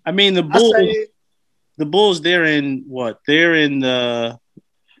 yeah. I mean, the Bulls, they're in what? They're in the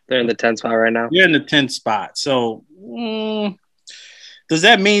 10th spot right now. They're in the 10th spot. So, does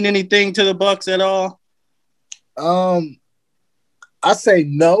that mean anything to the Bucks at all? I say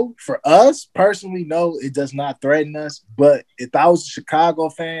no. For us personally, no, it does not threaten us. But if I was a Chicago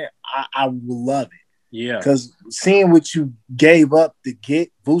fan, I would love it. Yeah, because seeing what you gave up to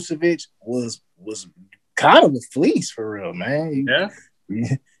get Vucevic was kind of a fleece for real, man. Yeah.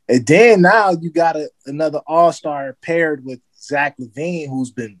 And then now you got another all-star paired with Zach LaVine,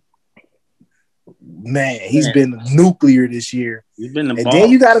 who's been been nuclear this year. He's been and then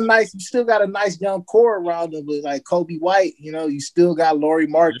you still got a nice young core around him with like Kobe White. You still got Lauri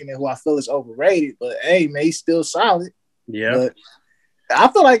Markkanen, who I feel is overrated, but hey, man, he's still solid. Yeah. But I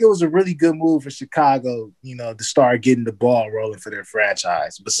feel like it was a really good move for Chicago, to start getting the ball rolling for their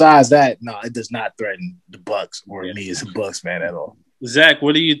franchise. Besides that, no, it does not threaten the Bucks or me as a Bucks fan at all. Zach,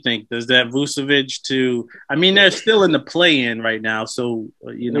 what do you think? Does that Vucevic to? I mean, they're still in the play-in right now, so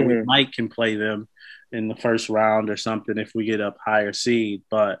we might can play them in the first round or something if we get up higher seed.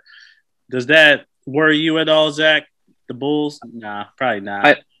 But does that worry you at all, Zach? The Bulls? Nah, probably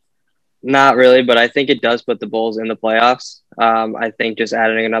not. Not really, but I think it does put the Bulls in the playoffs. I think just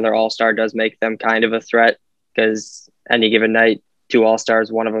adding another All-Star does make them kind of a threat because any given night, 2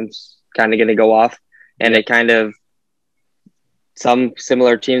 All-Stars, one of them's kind of going to go off. And it kind of some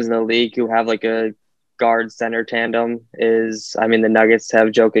similar teams in the league who have like a guard center tandem the Nuggets have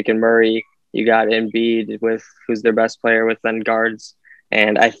Jokic and Murray. You got Embiid with who's their best player with then guards.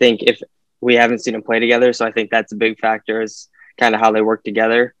 And I think if we haven't seen them play together, so I think that's a big factor is kind of how they work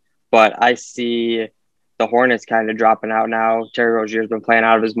together. But I see the Hornets kind of dropping out now. Terry Rozier's been playing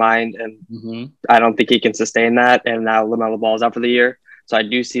out of his mind, and I don't think he can sustain that. And now LaMelo Ball's out for the year. So I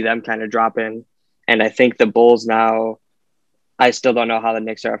do see them kind of dropping. And I think the Bulls now, I still don't know how the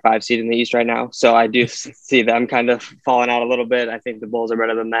Knicks are a 5 seed in the East right now. So I do see them kind of falling out a little bit. I think the Bulls are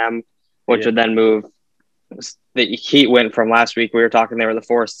better than them, which would then move. The Heat went from last week. We were talking they were the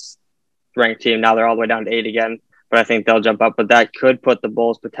 4th ranked team. Now they're all the way down to 8 again. But I think they'll jump up. But that could put the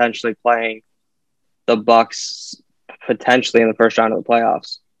Bulls potentially playing the Bucks potentially in the first round of the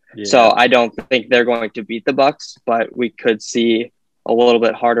playoffs. Yeah. So I don't think they're going to beat the Bucks, but we could see a little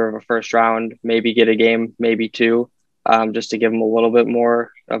bit harder of a first round, maybe get a game, maybe 2, just to give them a little bit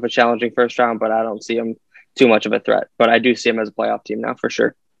more of a challenging first round. But I don't see them too much of a threat. But I do see them as a playoff team now for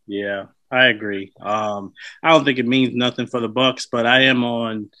sure. Yeah, I agree. I don't think it means nothing for the Bucks, but I'm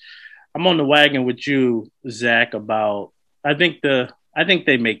on the wagon with you, Zach, about I think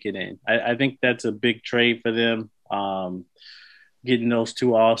they make it in. I think that's a big trade for them, getting those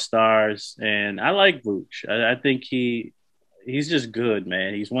 2 All-Stars. And I like Vooch. I think he's just good,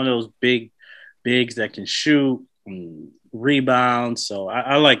 man. He's one of those bigs that can shoot and rebound. So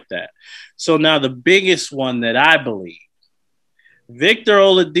I like that. So now the biggest one that I believe, Victor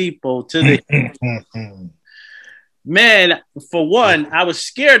Oladipo to the man, for one, I was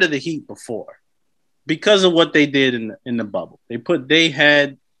scared of the Heat before because of what they did in the bubble. They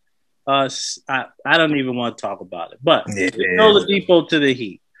had us. I don't even want to talk about it, but Oladipo to the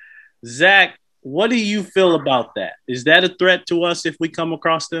Heat. Zach, what do you feel about that? Is that a threat to us if we come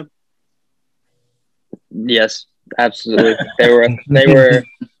across them? Yes, absolutely.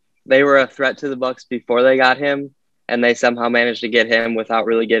 They were a threat to the Bucks before they got him, and they somehow managed to get him without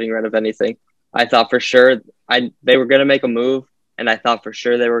really getting rid of anything. I thought for sure they were going to make a move, and I thought for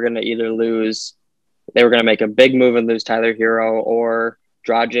sure they were going to either lose. They were going to make a big move and lose Tyler Hero or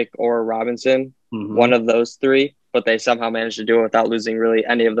Dragic or Robinson, one of those 3, but they somehow managed to do it without losing really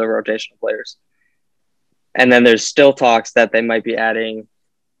any of the rotational players. And then there's still talks that they might be adding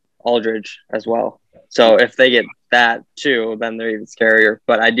Aldridge as well. So if they get that too, then they're even scarier.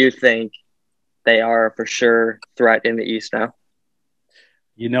 But I do think they are for sure threat in the East now.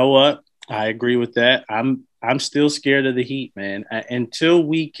 You know what? I agree with that. I'm still scared of the Heat, man. Until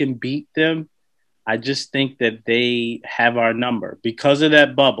we can beat them, I just think that they have our number because of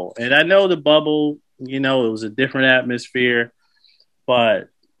that bubble. And I know the bubble, it was a different atmosphere, but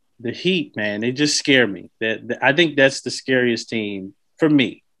the Heat, man, they just scare me. I think that's the scariest team for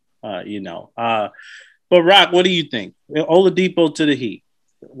me, But Rock, what do you think? Oladipo to the Heat.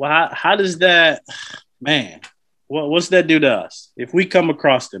 Well, how does that, man? What's that do to us if we come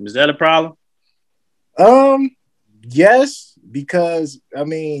across them? Is that a problem? Yes, because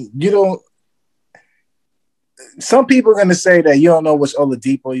some people are going to say that you don't know which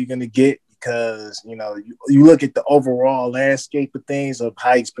Oladipo you're going to get because you look at the overall landscape of things of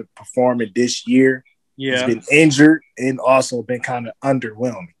how he's been performing this year. Yeah, he's been injured and also been kind of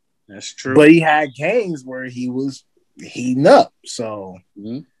underwhelming. That's true. But he had games where he was heating up, so.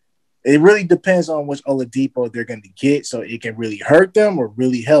 It really depends on which Oladipo they're going to get, so it can really hurt them or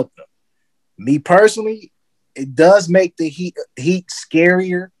really help them. Me personally, it does make the Heat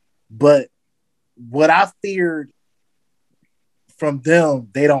scarier, but what I feared from them,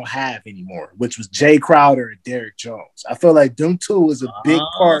 they don't have anymore, which was Jay Crowder and Derrick Jones. I feel like them 2 was a big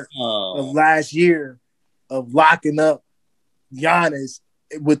part of last year of locking up Giannis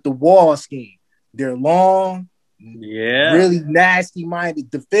with the wall scheme. They're long, really nasty-minded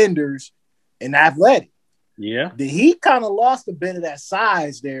defenders and athletic. Yeah. The Heat kind of lost a bit of that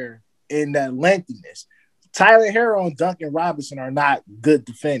size there and that lengthiness. Tyler Hero and Duncan Robinson are not good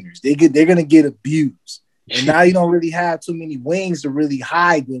defenders. They're going to get abused. And now you don't really have too many wings to really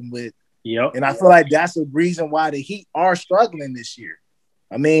hide them with. Yep. And I feel like that's the reason why the Heat are struggling this year.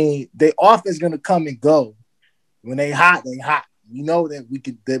 I mean, their offense is going to come and go. When they hot, they hot. We know that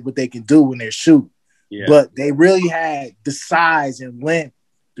what they can do when they're shooting. but they really had the size and length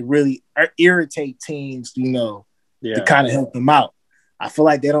to really irritate teams, to kind of help them out. I feel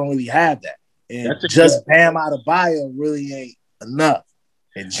like they don't really have that. And just Bam Adebayo really ain't enough.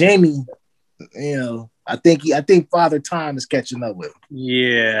 And Jamie, I think Father Time is catching up with him.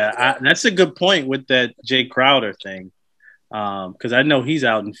 Yeah, that's a good point with that Jay Crowder thing. Because I know he's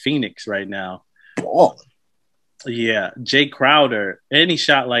out in Phoenix right now. Balling. Yeah, Jay Crowder, and he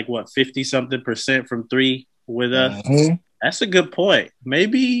shot 50-something% from three with us. Mm-hmm. That's a good point.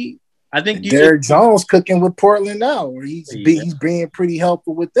 Maybe I think Derrick Jones cooking with Portland now, where he's being pretty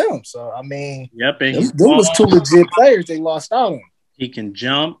helpful with them. So I mean, and them was two legit players they lost out on. He can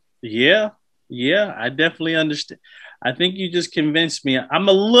jump. Yeah, I definitely understand. I think you just convinced me. I'm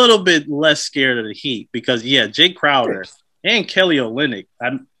a little bit less scared of the Heat because Jay Crowder and Kelly Olynyk.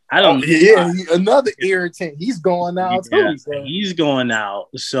 I don't know. Yeah, another irritant. He's going out too. So. He's going out.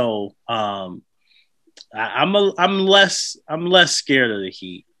 So I'm less scared of the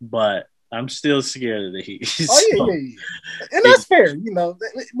Heat, but I'm still scared of the Heat. And that's fair.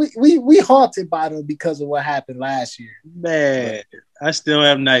 We haunted by them because of what happened last year. Man, I still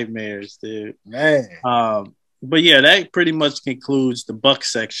have nightmares, dude. Man. But yeah, that pretty much concludes the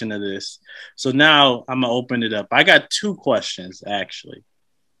Bucks section of this. So now I'm gonna open it up. I got 2 questions actually.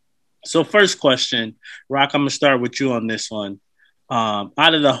 So first question, Rock, I'm gonna start with you on this one.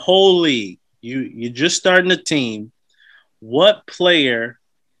 Out of the whole league, you're just starting a team. What player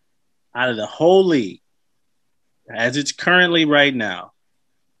out of the whole league, as it's currently right now,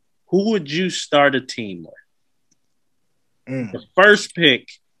 who would you start a team with? The first pick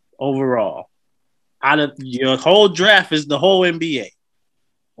overall. Out of your whole draft is the whole NBA.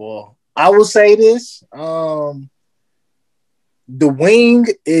 Well, I will say this. The wing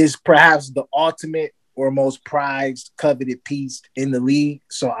is perhaps the ultimate or most prized, coveted piece in the league.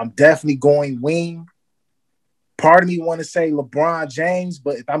 So I'm definitely going wing. Part of me want to say LeBron James,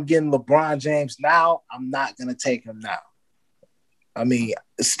 but if I'm getting LeBron James now, I'm not going to take him now. I mean,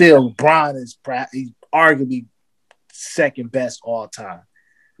 still, LeBron is he's arguably second best all time.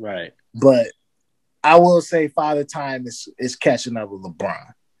 Right. But I will say Father Time is catching up with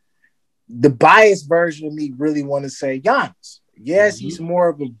LeBron. The biased version of me really want to say Giannis. Yes, he's more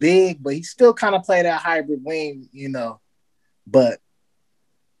of a big, but he still kind of play that hybrid wing, But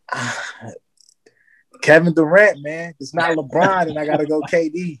Kevin Durant, man, it's not LeBron, and I got to go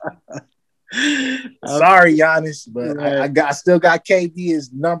KD. Sorry, Giannis, but I still got KD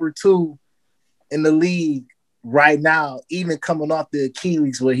as number 2 in the league right now. Even coming off the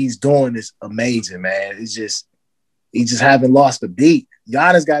Achilles, what he's doing is amazing, man. It's just he just haven't lost a beat.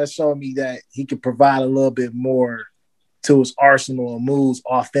 Giannis got to show me that he can provide a little bit more to his arsenal of moves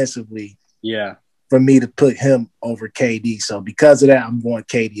offensively. Yeah. For me to put him over KD. So because of that, I'm going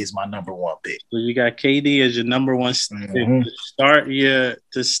KD as my number 1 pick. So you got KD as your number 1 to start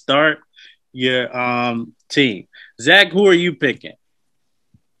your team. Zach, who are you picking?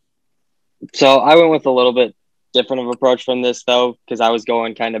 So I went with a little bit different of approach from this though, because I was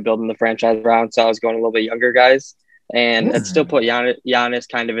going kind of building the franchise around. So I was going a little bit younger guys, and I'd still put Giannis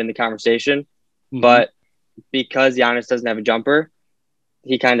kind of in the conversation. But because Giannis doesn't have a jumper,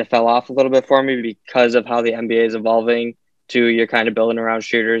 he kind of fell off a little bit for me because of how the NBA is evolving to you're kind of building around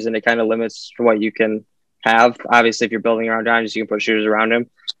shooters, and it kind of limits what you can have. Obviously, if you're building around Giannis, you can put shooters around him.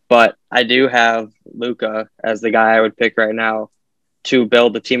 But I do have Luka as the guy I would pick right now to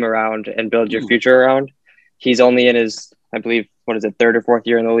build the team around and build your future around. He's only in his, I believe, 3rd or 4th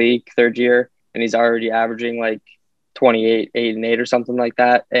year in the league, 3rd year, and he's already averaging 28, 8 and 8 or something like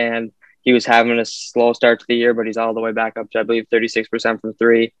that. And he was having a slow start to the year, but he's all the way back up to, I believe, 36% from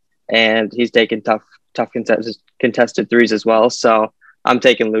 3. And he's taking tough contested threes as well. So I'm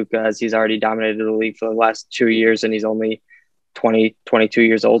taking Luka as he's already dominated the league for the last 2 years, and he's only 22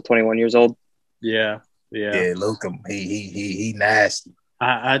 years old, 21 years old. Yeah. Luka, he nasty.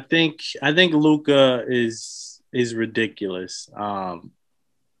 I think Luka is ridiculous.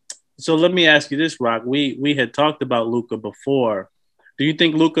 So let me ask you this, Rock. We had talked about Luka before. Do you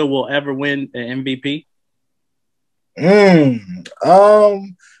think Luka will ever win an MVP?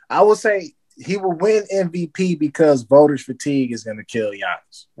 I would say he will win MVP because voters fatigue is going to kill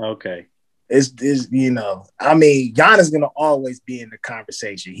Giannis. Okay. It's I mean, Giannis is going to always be in the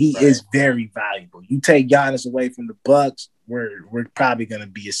conversation. He is very valuable. You take Giannis away from the Bucks, we're probably going to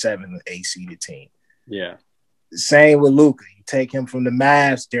be a 7 or 8 seeded team. Yeah. Same with Luka. You take him from the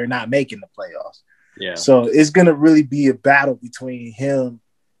Mavs, they're not making the playoffs. Yeah. So it's going to really be a battle between him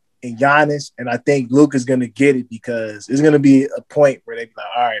and Giannis, and I think Luka's going to get it because it's going to be a point where they be like,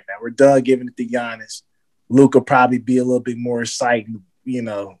 all right, man, we're done giving it to Giannis. Luka probably be a little bit more exciting,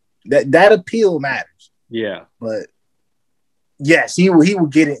 That appeal matters. Yeah. But yes, he will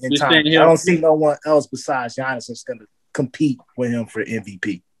get it in time. I don't see no one else besides Giannis that's going to compete with him for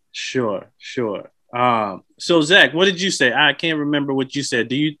MVP. Sure. So Zach, what did you say? I can't remember what you said.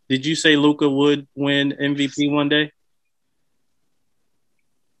 Did you say Luka would win MVP one day?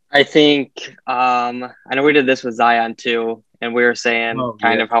 I think I know we did this with Zion too, and we were saying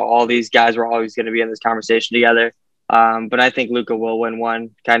of how all these guys were always going to be in this conversation together. But I think Luka will win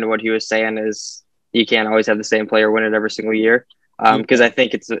one. Kind of what he was saying is you can't always have the same player win it every single year. Because I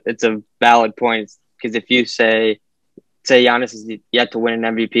think it's a valid point. Because if you say Giannis is yet to win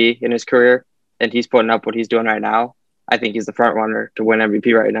an MVP in his career, and he's putting up what he's doing right now, I think he's the front runner to win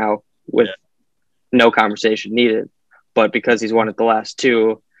MVP right now with no conversation needed. But because he's won it the last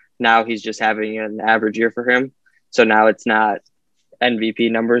two, now he's just having an average year for him. So now it's not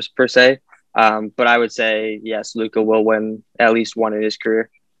MVP numbers per se. But I would say, yes, Luka will win at least one in his career.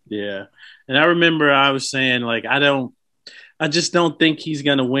 Yeah. And I remember I was saying, like, I just don't think he's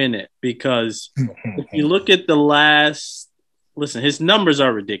going to win it because if you look at listen, his numbers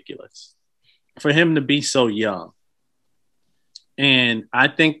are ridiculous for him to be so young. And I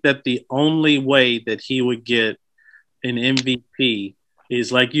think that the only way that he would get an MVP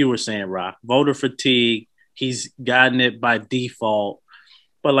is like you were saying, Rock, voter fatigue. He's gotten it by default.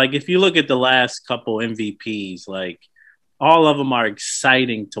 But like, if you look at the last couple MVPs, like all of them are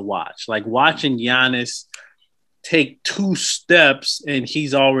exciting to watch. Like watching Giannis take 2 steps and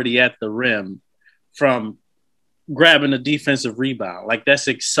he's already at the rim from grabbing a defensive rebound. Like that's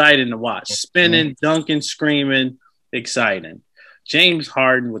exciting to watch. Spinning, dunking, screaming, exciting. James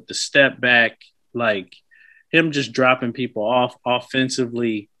Harden with the step back, like him just dropping people off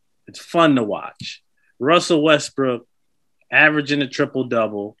offensively. It's fun to watch. Russell Westbrook averaging a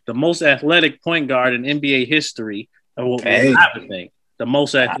triple-double, the most athletic point guard in NBA history. The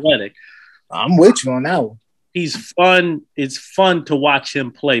most athletic. I'm with you on that one. He's fun. It's fun to watch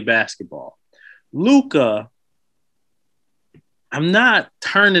him play basketball. Luka, I'm not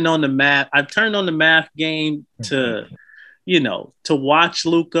turning on the math. I've turned on the math game to watch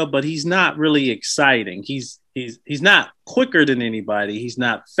Luka, but he's not really exciting. He's not quicker than anybody. He's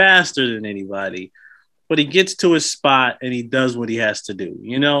not faster than anybody, but he gets to his spot and he does what he has to do,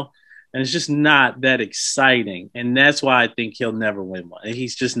 And it's just not that exciting. And that's why I think he'll never win one.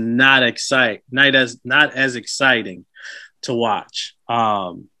 He's just not as exciting to watch.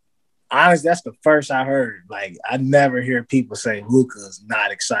 Honestly, that's the first I heard. Like, I never hear people say Luka's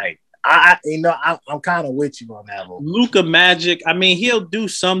not exciting. I'm kind of with you on that one. Luka Magic, I mean, he'll do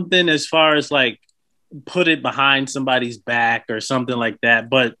something as far as like put it behind somebody's back or something like that.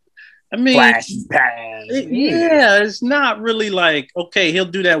 But I mean, flash pass. It's not really like, okay, he'll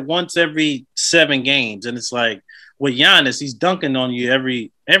do that once every 7 games. And it's like with Giannis, he's dunking on you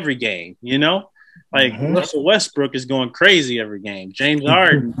every game, Like Russell Westbrook is going crazy every game. James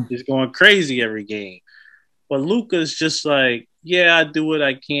Harden is going crazy every game. But Luka's just like, yeah, I do what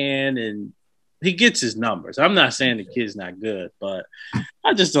I can, and he gets his numbers. I'm not saying the kid's not good, but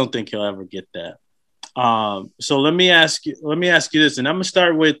I just don't think he'll ever get that. So let me ask you this, and I'm gonna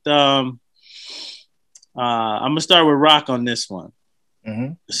start with Rock on this one.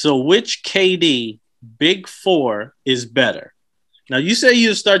 Mm-hmm. So which KD Big Four is better? Now you say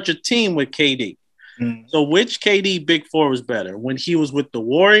you start your team with KD. Mm-hmm. So which KD Big Four was better when he was with the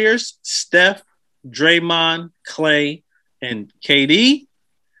Warriors? Steph, Draymond, Clay, and KD,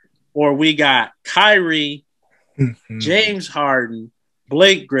 or we got Kyrie, James Harden,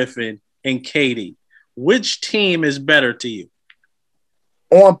 Blake Griffin, and KD. Which team is better to you?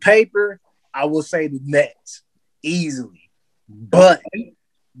 On paper, I will say the Nets easily, but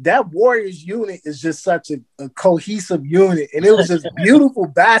that Warriors unit is just such a cohesive unit, and it was just beautiful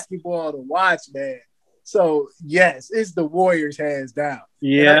basketball to watch, man. So yes, it's the Warriors hands down.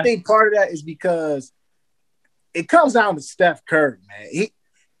 Yeah, and I think part of that is because it comes down to Steph Curry, man.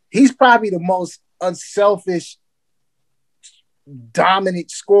 He's probably the most unselfish,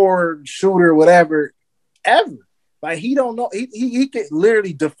 dominant scorer, shooter, whatever, ever. Like he don't know. He can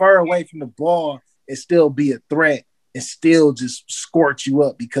literally defer away from the ball and still be a threat and still just scorch you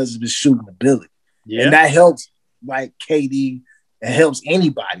up because of his shooting ability. Yeah. And that helps like KD. It helps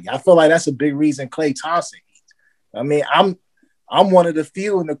anybody. I feel like that's a big reason Klay Thompson eats. I mean, I'm one of the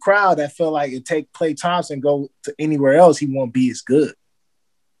few in the crowd that feel like it take Klay Thompson go to anywhere else, he won't be as good.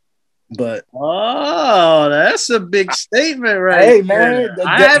 But that's a big statement, right? Hey, man,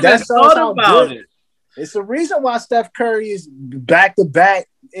 I haven't thought about it. It's the reason why Steph Curry is back-to-back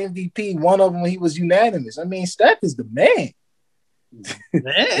MVP. One of them, he was unanimous. I mean, Steph is the man.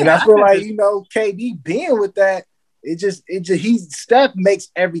 And I feel like, KD being with that Steph makes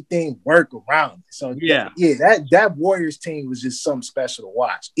everything work around it. So that Warriors team was just something special to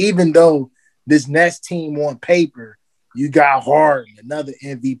watch. Even though this Nets team on paper, you got Harden, another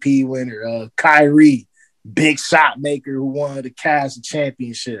MVP winner, Kyrie, big shot maker who wanted to Cavs the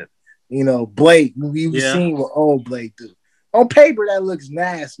championship. You know, Blake, we've seen what old Blake do. On paper, that looks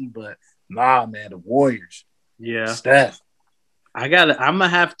nasty, but nah, man, the Warriors. Yeah. Steph. I'm gonna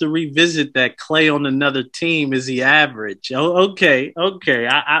have to revisit that. Klay on another team, is he average? Oh, okay. Okay,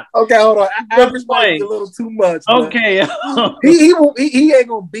 hold on. Average might be a little too much. Okay. he ain't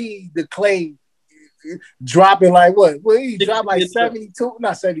gonna be the Klay dropping like what? Well, he dropped like 72,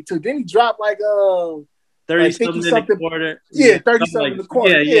 not 72. Then he dropped like 30 something in the quarter. Yeah, 30 something in the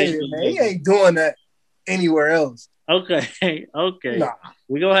quarter. Yeah, man. He ain't doing that anywhere else. Okay. Nah.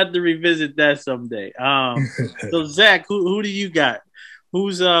 We're gonna have to revisit that someday. So Zach, who do you got?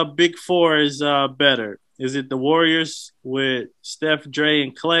 Who's big four is better? Is it the Warriors with Steph, Dre,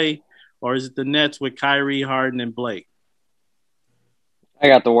 and Klay, or is it the Nets with Kyrie, Harden, and Blake? I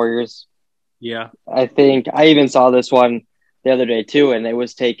got the Warriors. Yeah. I think I even saw this one the other day too, and it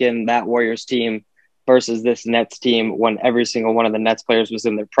was taking that Warriors team versus this Nets team when every single one of the Nets players was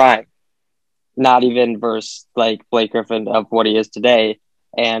in their prime. Not even versus like Blake Griffin of what he is today.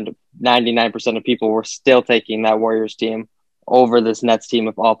 And 99% of people were still taking that Warriors team over this Nets team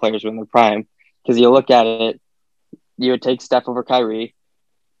if all players were in their prime. Because you look at it, you would take Steph over Kyrie.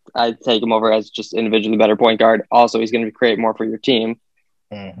 I'd take him over as just individually better point guard. Also, he's going to create more for your team.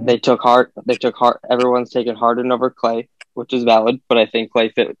 Mm-hmm. They took everyone's taking Harden over Klay, which is valid, but I think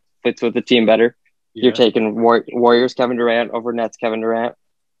Klay fits with the team better. Yeah. You're taking Warriors Kevin Durant over Nets Kevin Durant.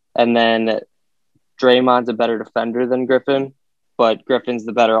 And then Draymond's a better defender than Griffin, but Griffin's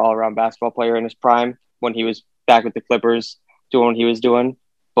the better all-around basketball player in his prime when he was back with the Clippers doing what he was doing.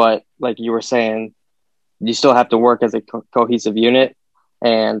 But like you were saying, you still have to work as a cohesive unit.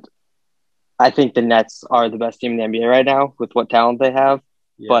 And I think the Nets are the best team in the NBA right now with what talent they have.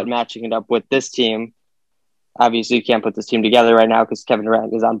 Yeah. But matching it up with this team, obviously you can't put this team together right now because Kevin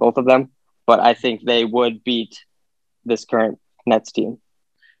Durant is on both of them. But I think they would beat this current Nets team.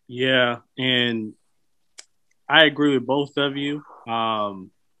 Yeah, and I agree with both of you.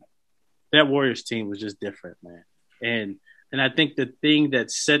 That Warriors team was just different, man. And I think the thing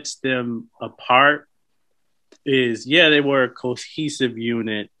that sets them apart is, they were a cohesive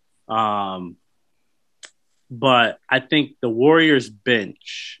unit. But I think the Warriors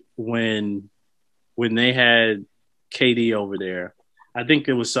bench, when they had KD over there, I think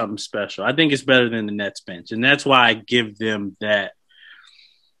it was something special. I think it's better than the Nets bench. And that's why I give them that.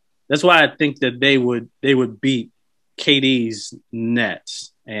 That's why I think that they would beat KD's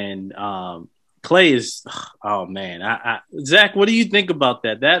Nets. And Klay is, oh man, Zach, what do you think about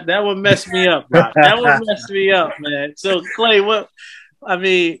that? That would mess me up, Rob. That would mess me up, man. So Klay,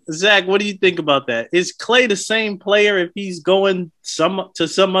 Zach, what do you think about that? Is Klay the same player if he's going to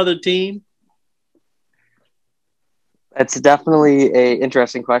some other team? It's definitely a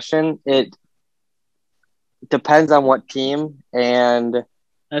interesting question. It depends on what team, and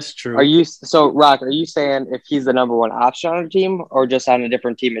that's true. Rock, are you saying if he's the number one option on a team or just on a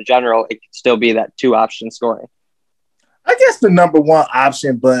different team in general, it could still be that two option scoring? I guess the number one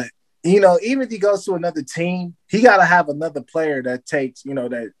option, but even if he goes to another team, he got to have another player that takes,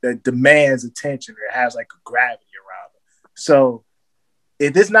 that demands attention, that has like a gravity around him. So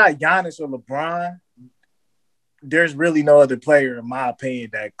if it's not Giannis or LeBron, there's really no other player, in my opinion,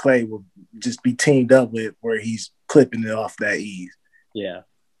 that Klay will just be teamed up with where he's clipping it off that ease. Yeah.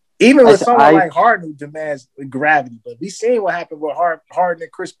 Even with someone like Harden who demands gravity, but we've seen what happened with Harden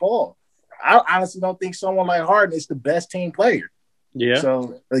and Chris Paul. I honestly don't think someone like Harden is the best team player. Yeah.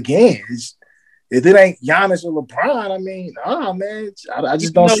 So again, if it ain't Giannis or LeBron, man, I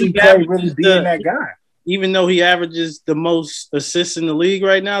just don't see Klay really being that guy. Even though he averages the most assists in the league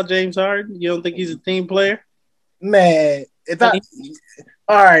right now, James Harden, you don't think he's a team player? Man,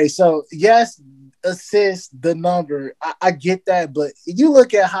 all right, so yes, assist the number. I get that, but you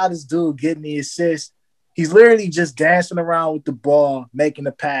look at how this dude getting the assist, he's literally just dancing around with the ball, making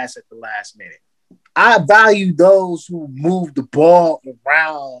a pass at the last minute. I value those who move the ball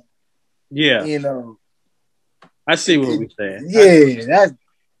around. Yeah. I see what we're saying. Yeah,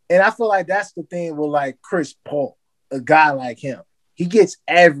 and I feel like that's the thing with like Chris Paul, a guy like him. He gets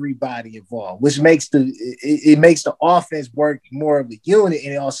everybody involved, which makes it makes the offense work more of a unit,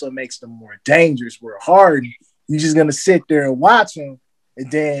 and it also makes them more dangerous. Where Harden, you're just gonna sit there and watch him, and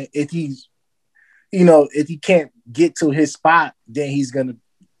then if he can't get to his spot, then he's gonna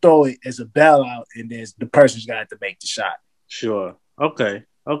throw it as a bailout, and then the person's got to make the shot. Sure. Okay.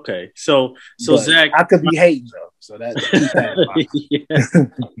 Okay. So Zach, I could be hating though. So that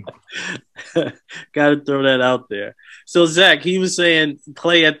got to throw that out there. So Zach, he was saying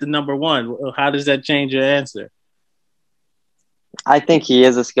Klay at the number one. How does that change your answer? I think he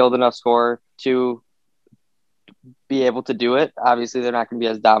is a skilled enough scorer to be able to do it. Obviously, they're not going to be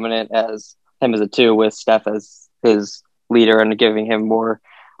as dominant as him as a two with Steph as his leader and giving him more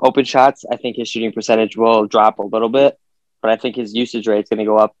open shots. I think his shooting percentage will drop a little bit, but I think his usage rate is going to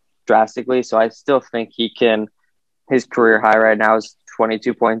go up drastically. So I still think he can. His career high right now is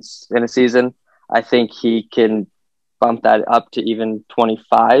 22 points in a season. I think he can bump that up to even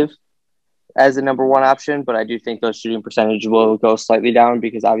 25 as a number one option, but I do think those shooting percentage will go slightly down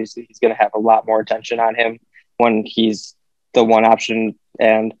because obviously he's going to have a lot more attention on him when he's the one option.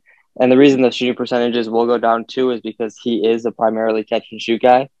 And the reason the shooting percentages will go down too is because he is a primarily catch and shoot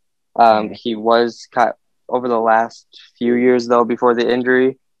guy. He was over the last few years though, before the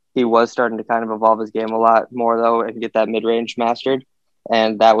injury, he was starting to kind of evolve his game a lot more though and get that mid-range mastered.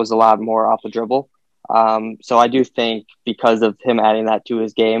 And that was a lot more off the dribble. So I do think because of him adding that to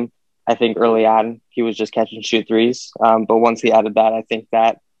his game, I think early on he was just catch and shoot threes. But once he added that, I think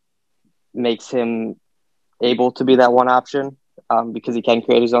that makes him able to be that one option because he can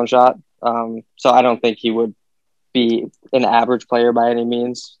create his own shot. So I don't think he would be an average player by any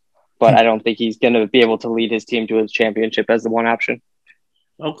means, but I don't think he's going to be able to lead his team to a championship as the one option.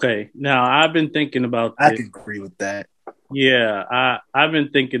 Okay. Now, I've been thinking about this. I can agree with that. Yeah, I've been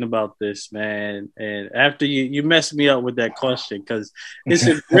thinking about this, man. And after you messed me up with that question because it's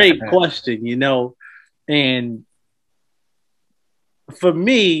a great question, you know. And for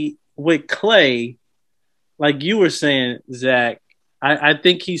me, with Klay, like you were saying, Zach, I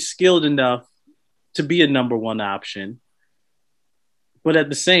think he's skilled enough to be a number one option. But at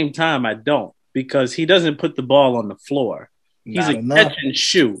the same time, I don't because he doesn't put the ball on the floor. He's a catch and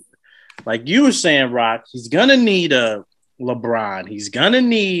shoot. Like you were saying, Rock, he's going to need a LeBron. He's going to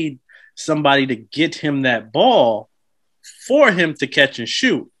need somebody to get him that ball for him to catch and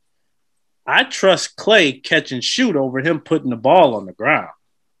shoot. I trust Klay catch and shoot over him putting the ball on the ground.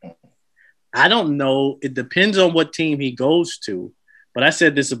 I don't know. It depends on what team he goes to. But I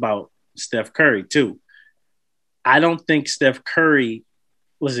said this about Steph Curry, too. I don't think Steph Curry,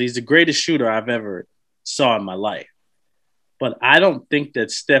 listen, he's the greatest shooter I've ever saw in my life. But I don't think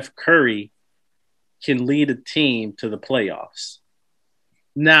that Steph Curry can lead a team to the playoffs.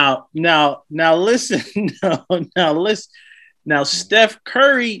 Now listen. Now, Steph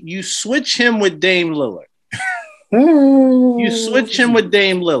Curry, you switch him with Dame Lillard.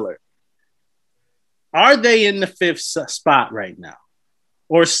 Are they in the fifth spot right now?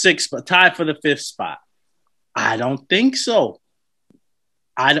 Or sixth, but tied for the fifth spot? I don't think so.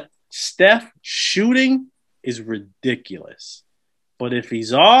 Steph shooting is ridiculous. But if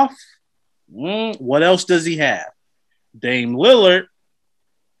he's off, what else does he have? Dame Lillard.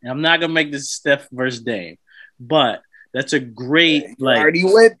 And I'm not going to make this Steph versus Dame. But that's a great, already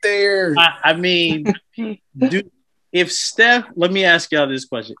went there. I mean, if Steph, let me ask y'all this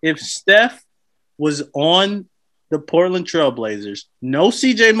question. If Steph was on the Portland Trailblazers, no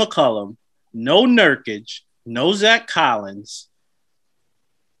CJ McCollum, no Nurkic, no Zach Collins,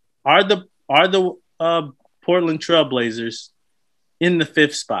 are the Portland Trailblazers in the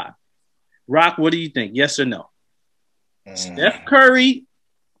fifth spot? Rock, what do you think? Yes or no? Steph Curry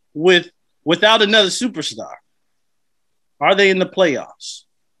without another superstar. Are they in the playoffs?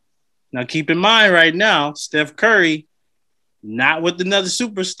 Now, keep in mind right now, Steph Curry, not with another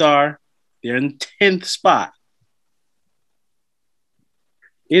superstar, they're in 10th spot.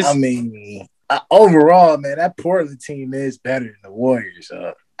 Overall, man, that Portland team is better than the Warriors.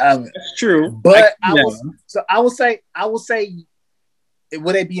 That's true. But I will say,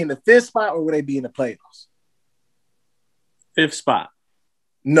 would they be in the fifth spot or would they be in the playoffs? Fifth spot.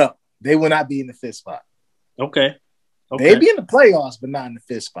 No, they will not be in the fifth spot. Okay. They'd be in the playoffs, but not in the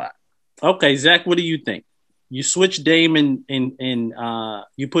fifth spot. Okay, Zach, what do you think? You switch Dame and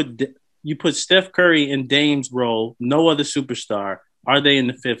you put Steph Curry in Dame's role, no other superstar. Are they in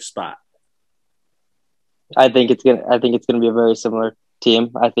the fifth spot? I think it's gonna be a very similar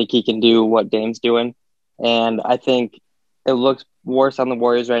team. I think he can do what Dame's doing, and I think it looks worse on the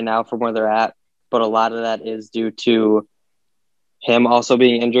Warriors right now from where they're at. But a lot of that is due to him also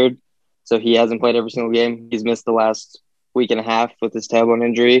being injured. So he hasn't played every single game. He's missed the last week and a half with his tailbone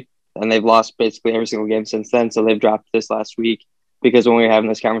injury, and they've lost basically every single game since then. So they've dropped this last week because when we were having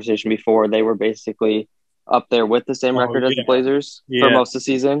this conversation before, they were basically up there with the same record as the Blazers for most of the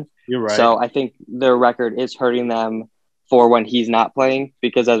season. You're right. So I think their record is hurting them for when he's not playing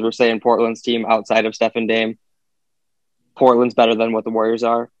because, as we're saying, Portland's team outside of Steph and Dame Portland's better than what the Warriors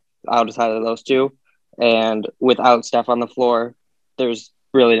are outside of those two. And without Steph on the floor, there's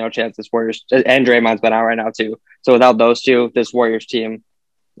really no chance this Warriors – and Draymond's been out right now too. So without those two, this Warriors team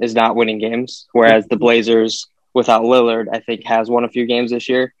is not winning games, whereas the Blazers, without Lillard, I think has won a few games this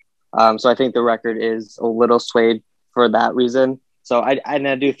year. So I think the record is a little swayed for that reason. So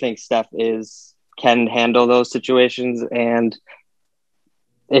I do think Steph can handle those situations, and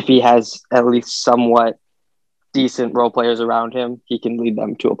if he has at least somewhat decent role players around him, he can lead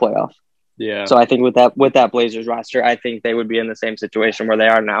them to a playoff. Yeah. So I think with that Blazers roster, I think they would be in the same situation where they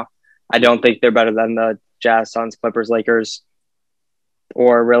are now. I don't think they're better than the Jazz, Suns, Clippers, Lakers,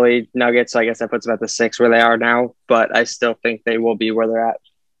 or really Nuggets. So I guess that puts them at the 6 where they are now, but I still think they will be where they're at.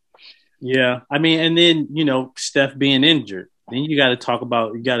 Yeah. I mean, and then, Steph being injured, then you got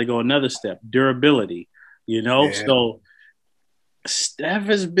to go another step, durability, Yeah. So Steph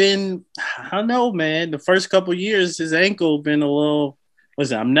has been, I don't know, man, the first couple of years, his ankle been a little,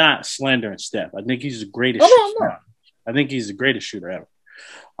 listen, I'm not slandering Steph. I think he's the greatest shooter. I think he's the greatest shooter ever.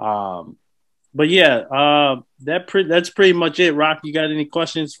 But yeah, that's pretty much it. Rock, you got any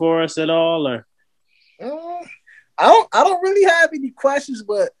questions for us at all, or? I don't really have any questions,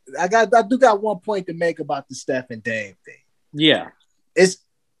 but I do got one point to make about the Steph and Dame thing. Yeah,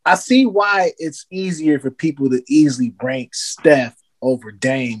 I see why it's easier for people to easily rank Steph over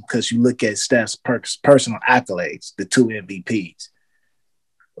Dame because you look at Steph's personal accolades, the 2 MVPs.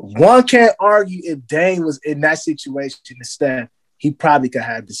 One can't argue if Dame was in that situation to Steph, he probably could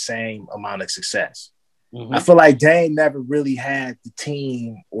have the same amount of success. Mm-hmm. I feel like Dame never really had the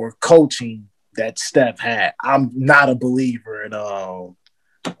team or coaching that Steph had. I'm not a believer in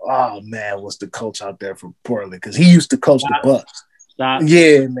what's the coach out there from Portland? Because he used to coach the Bucks.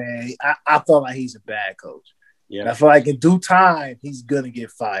 Yeah, man. I felt like he's a bad coach. Yeah. And I feel like in due time he's gonna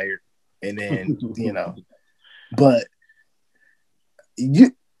get fired. And then, but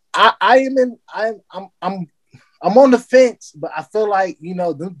I'm on the fence, but I feel like,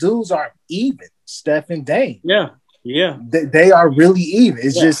 the dudes are even, Steph and Dame. Yeah. Yeah. They are really even.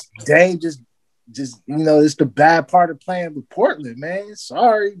 It's just Dame just it's the bad part of playing with Portland, man.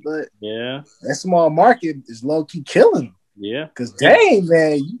 Sorry, but that small market is low-key killing him. Yeah. Because Dame,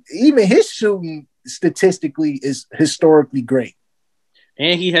 man, even his shooting statistically is historically great.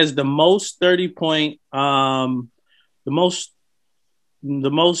 And he has the most 30-point, the most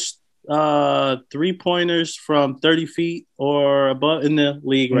 3-pointers from 30 feet or above in the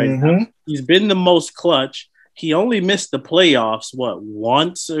league right now. He's been the most clutch. He only missed the playoffs,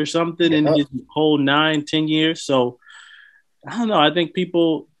 once or something in his whole 9-10 years. So I don't know. I think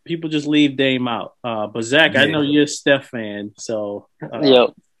people just leave Dame out. But Zach, I know you're a Steph fan, so yep.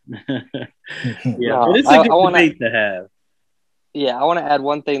 It's a good debate to have. Yeah, I want to add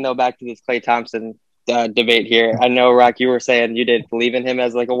one thing though back to this Klay Thompson debate here. I know, Rock, you were saying you didn't believe in him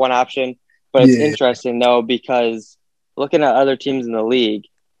as like a one option, but it's interesting though because looking at other teams in the league,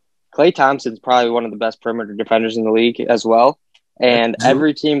 Klay Thompson's probably one of the best perimeter defenders in the league as well. And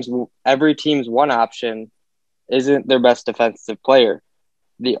every team's one option isn't their best defensive player.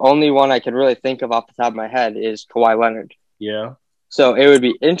 The only one I can really think of off the top of my head is Kawhi Leonard. Yeah. So it would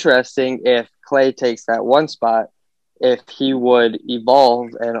be interesting if Klay takes that one spot, if he would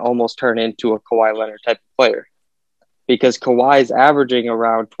evolve and almost turn into a Kawhi Leonard type of player. Because Kawhi's averaging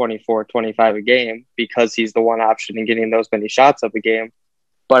around 24, 25 a game because he's the one option and getting those many shots of a game.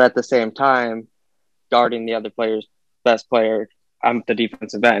 But at the same time, guarding the other player's best player on the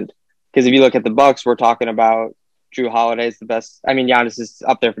defensive end. Because if you look at the Bucks, we're talking about Jrue Holiday's the best. I mean, Giannis is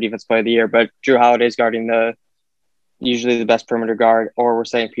up there for defensive player of the year, but Jrue Holiday's guarding usually the best perimeter guard, or we're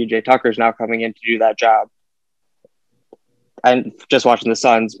saying PJ Tucker's now coming in to do that job. And just watching the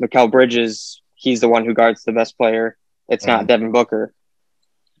Suns, Mikal Bridges, he's the one who guards the best player. It's not Devin Booker.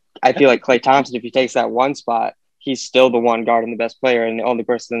 I feel like Klay Thompson, if he takes that one spot, he's still the one guarding the best player, and the only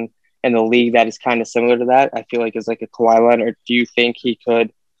person in the league that is kind of similar to that, I feel like, is like a Kawhi Leonard. Do you think he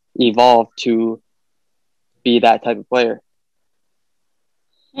could evolve to be that type of player?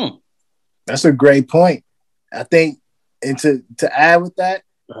 That's a great point. I think, and to add with that,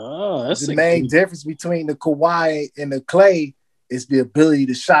 that's the main difference between the Kawhi and the Klay is the ability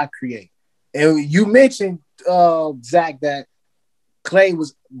to shot create. And you mentioned, Zach, that Klay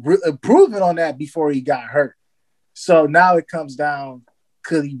was improving on that before he got hurt. So now it comes down,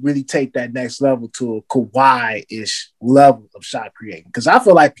 could he really take that next level to a Kawhi-ish level of shot creating? Because I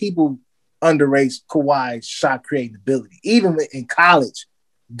feel like people underrate Kawhi's shot creating ability. Even in college,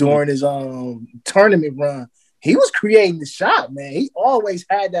 during his tournament run, he was creating the shot, man. He always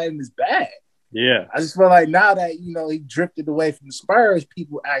had that in his bag. Yeah. I just feel like now that, he drifted away from the Spurs,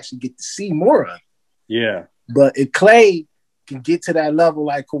 people actually get to see more of it. Yeah. But if Klay can get to that level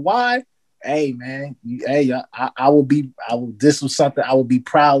like Kawhi, hey man, I will be. This was something I would be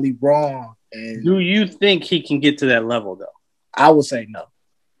proudly wrong. And do you think he can get to that level though? I would say no.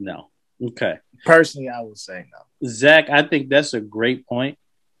 No. Okay. Personally, I would say no. Zach, I think that's a great point.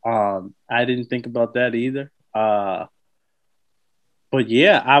 I didn't think about that either. But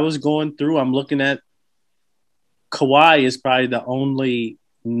yeah, I was going through. I'm looking at Kawhi is probably the only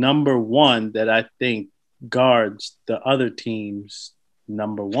number one that I think guards the other team's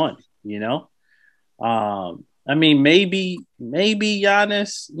number one. You know, I mean, maybe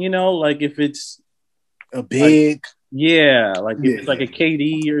Giannis. You know, like if it's a big, like if it's like a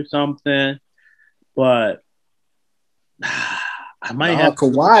KD or something. But I might have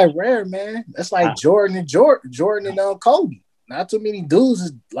Kawhi rare, man. That's like Jordan and Kobe. Not too many dudes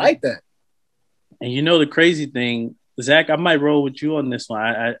is like that. And you know the crazy thing, Zach, I might roll with you on this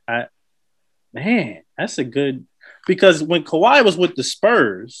one. I man, that's a good because when Kawhi was with the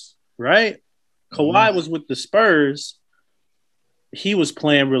Spurs, right? Kawhi was with the Spurs, he was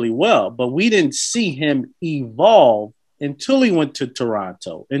playing really well, but we didn't see him evolve until he went to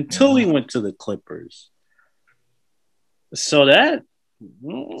Toronto, until he went to the Clippers. So that's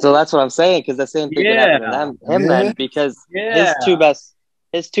what I'm saying, because the same thing could happen to him then, because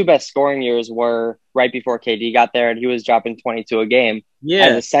his two best scoring years were right before KD got there, and he was dropping 22 a game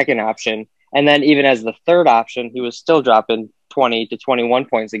as a second option. And then even as the third option, he was still dropping 20 to 21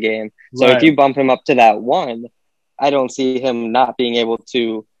 points a game. So if you bump him up to that one, I don't see him not being able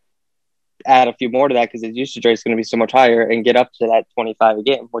to add a few more to that because his usage rate is going to be so much higher and get up to that 25 a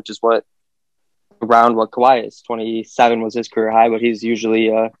game, which is around what Kawhi is. 27 was his career high, but he's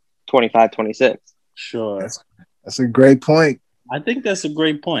usually 25, 26. Sure. That's a great point. I think that's a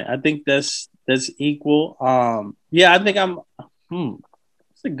great point. I think that's equal. I think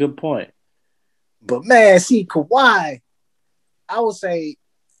that's a good point. But man, see, Kawhi, I would say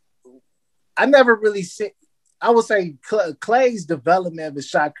I never really see. I would say Klay's development of his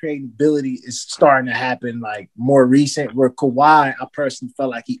shot creating ability is starting to happen like more recent. Where Kawhi, I personally felt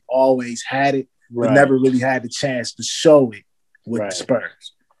like he always had it, but never really had the chance to show it with the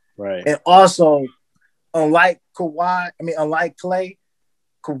Spurs. Right. And also, unlike Klay,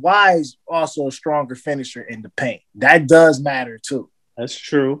 Kawhi is also a stronger finisher in the paint. That does matter too. That's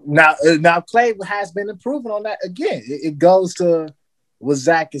true. Now Klay has been improving on that again. It goes to what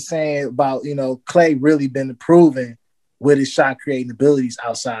Zach is saying about, Klay really been improving with his shot creating abilities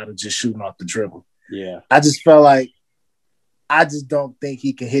outside of just shooting off the dribble. Yeah. I just felt like I just don't think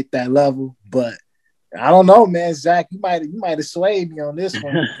he can hit that level, but I don't know, man. Zach, you might have swayed me on this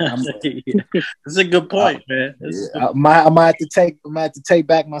one. That's a good point, man. I might have to take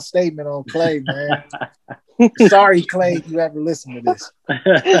back my statement on Klay, man. Sorry, Klay, if you ever listen to this.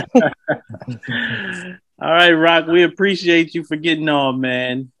 All right, Rock. We appreciate you for getting on,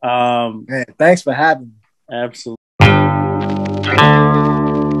 man. Man, thanks for having me. Absolutely.